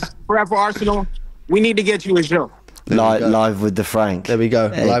has Forever Arsenal. We need to get you a show. Live with the Frank. There we go.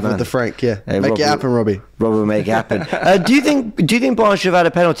 Hey, live man. with the Frank. Yeah, hey, make it happen, Robbie. Robbie will make it happen. Do you think Bayern should have had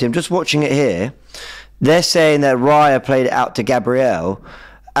a penalty? I'm just watching it here. They're saying that Raya played it out to Gabriel.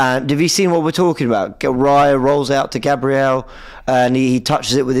 And have you seen what we're talking about? Raya rolls out to Gabriel and he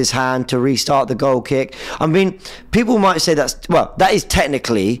touches it with his hand to restart the goal kick. I mean, people might say that is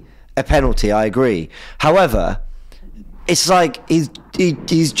technically a penalty, I agree. However, it's like he's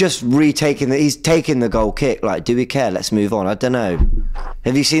just he's taking the goal kick. Like, do we care? Let's move on. I don't know.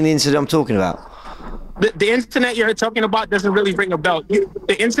 Have you seen the incident I'm talking about? The incident you're talking about doesn't really ring a bell.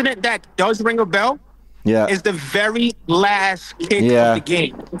 The incident that does ring a bell is the very last kick of the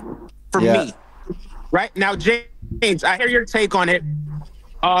game for me. Right now, James, I hear your take on it.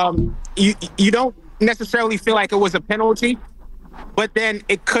 You don't necessarily feel like it was a penalty, but then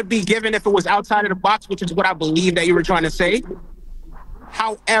it could be given if it was outside of the box, which is what I believe that you were trying to say.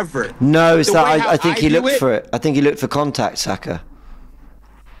 However, no, it's that I think he looked for it. I think he looked for contact, Saka.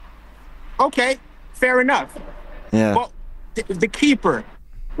 Okay, fair enough. Yeah. Well, the keeper,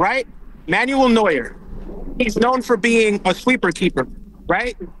 right? Manuel Neuer. He's known for being a sweeper keeper,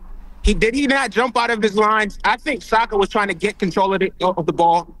 right? Did he not jump out of his lines? I think Saka was trying to get control of the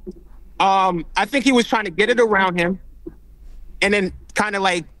ball. I think he was trying to get it around him and then kind of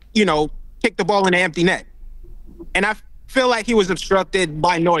like, kick the ball in the empty net. And I feel like he was obstructed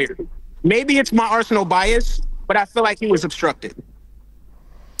by Neuer. maybe it's my Arsenal bias, but I feel like he was obstructed.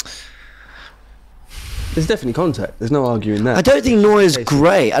 There's definitely contact. There's no arguing that. I don't think Neuer's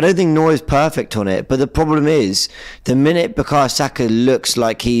great. I don't think Neuer's perfect on it. But the problem is, the minute Bukayo Saka looks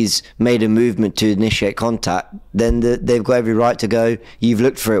like he's made a movement to initiate contact, then they've got every right to go, you've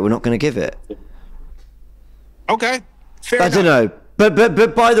looked for it, we're not going to give it. Okay. Fair I don't know.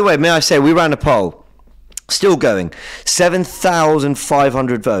 But by the way, may I say, we ran a poll. Still going.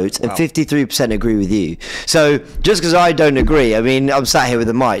 7,500 votes, and 53% agree with you. So just because I don't agree, I mean, I'm sat here with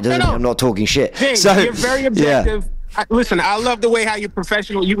a mic, doesn't mean I'm not talking shit. James, so you're very objective. Listen, I love the way how you're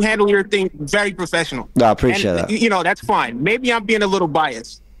professional. You handle your thing very professional. No, I appreciate that. You know, that's fine. Maybe I'm being a little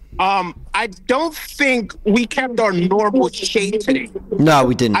biased. I don't think we kept our normal shape today. No,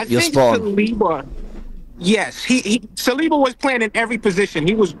 we didn't. You're spot on. Saliba, yes, Saliba was playing in every position.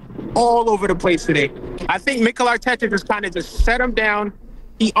 He was all over the place today. I think Mikel Arteta just kind of just set him down.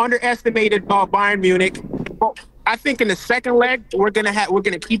 He underestimated Bayern Munich. But I think in the second leg we're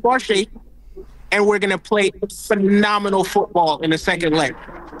gonna keep our shape, and we're gonna play phenomenal football in the second leg.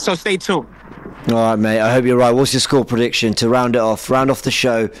 So stay tuned. All right, mate. I hope you're right. What's your score prediction to round it off? Round off the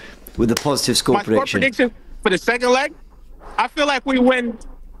show with a positive score prediction. My score prediction for the second leg, I feel like we win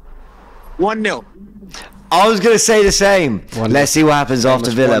 1-0. I was going to say the same. Let's see what happens after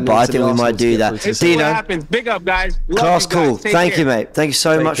Villa, but I think we might do that. See what happens. Big up, guys. Class cool. Thank you, mate. Thank you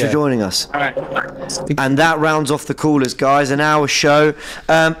so much for joining us. All right. And that rounds off the callers, guys. An hour show.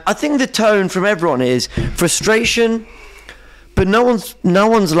 I think the tone from everyone is frustration, but no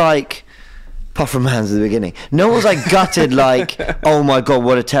one's like, apart from Hans at the beginning, no one's like gutted like, oh my God,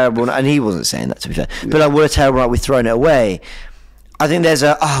 what a terrible night. And he wasn't saying that, to be fair. But like, what a terrible night, we've thrown it away. I think there's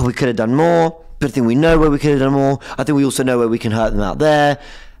we could have done more. But I think we know where we could have done more. I think we also know where we can hurt them out there.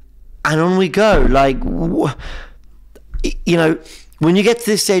 And on we go. Like, you know, when you get to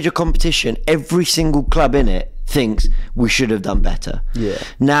this stage of competition, every single club in it thinks we should have done better. Yeah.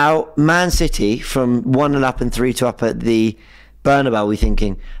 Now, Man City, from 1-0 up and 3-2 up at the Bernabeu, we're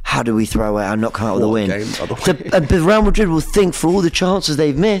thinking, how do we throw away and not come out with a win? But Real Madrid will think, for all the chances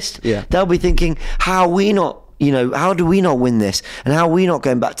they've missed, they'll be thinking, how are we not? You know, how do we not win this? And how are we not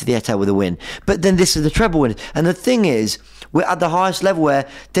going back to the Etihad with a win? But then this is the treble win. And the thing is, we're at the highest level where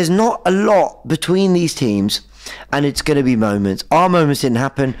there's not a lot between these teams, and it's going to be moments. Our moments didn't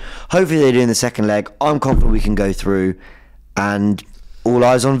happen. Hopefully they do in the second leg. I'm confident we can go through. And all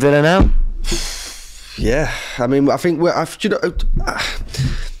eyes on Villa now. Yeah, I mean, I think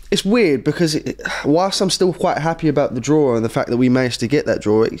it's weird because whilst I'm still quite happy about the draw and the fact that we managed to get that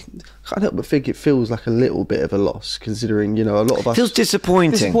draw, I can't help but think it feels like a little bit of a loss, considering, you know, a lot of us... Feels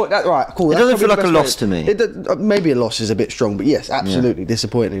disappointing. Right, cool. It doesn't feel like a loss to me. Maybe a loss is a bit strong, but yes, absolutely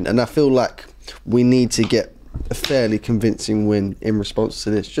disappointing. And I feel like we need to get a fairly convincing win in response to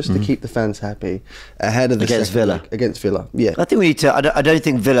this, just to keep the fans happy ahead of the against Villa. Against Villa, yeah. I think we need to. I don't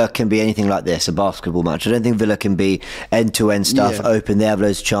think Villa can be anything like this, a basketball match. I don't think Villa can be end-to-end stuff, open. They have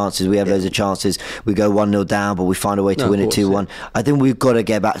loads of chances. We have loads of chances. We go 1-0 down, but we find a way to win it 2-1. I think we've got to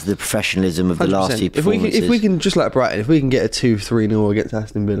get back to the professionalism of the last few performances. If we can, just like Brighton, if we can get a 2-3-0 against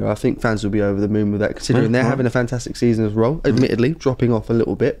Aston Villa, I think fans will be over the moon with that, considering they're having a fantastic season as well. Admittedly, dropping off a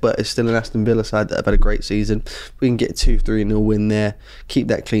little bit, but it's still an Aston Villa side that have had a great season. If we can get 2-3-0 win there, keep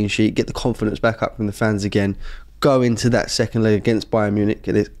that clean sheet, get the confidence back up from the fans again, go into that second leg against Bayern Munich,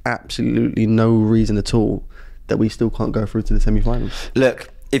 and there's absolutely no reason at all that we still can't go through to the semi-finals. Look,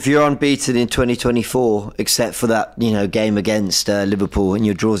 if you're unbeaten in 2024, except for that, you know, game against Liverpool, and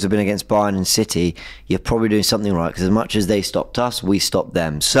your draws have been against Bayern and City, you're probably doing something right, because as much as they stopped us, we stopped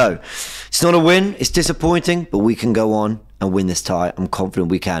them. So it's not a win, it's disappointing, but we can go on and win this tie. I'm confident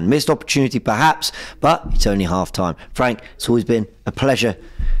we can. Missed opportunity perhaps, but it's only half time. Frank, it's always been a pleasure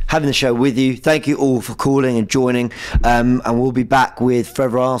having the show with you. Thank you all for calling and joining, and we'll be back with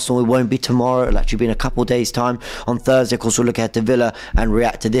Forever Arsenal. It won't be tomorrow, it'll actually be in a couple of days time on Thursday. Of course, we'll look ahead to Villa and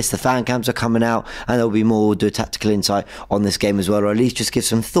react to this. The fan cams are coming out, and there'll be more. We'll do a tactical insight on this game as well, or at least just give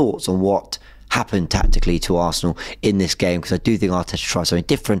some thoughts on what happened tactically to Arsenal in this game, because I do think Arteta tried something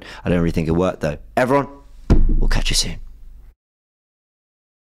different. I don't really think it worked though. Everyone, we'll catch you soon.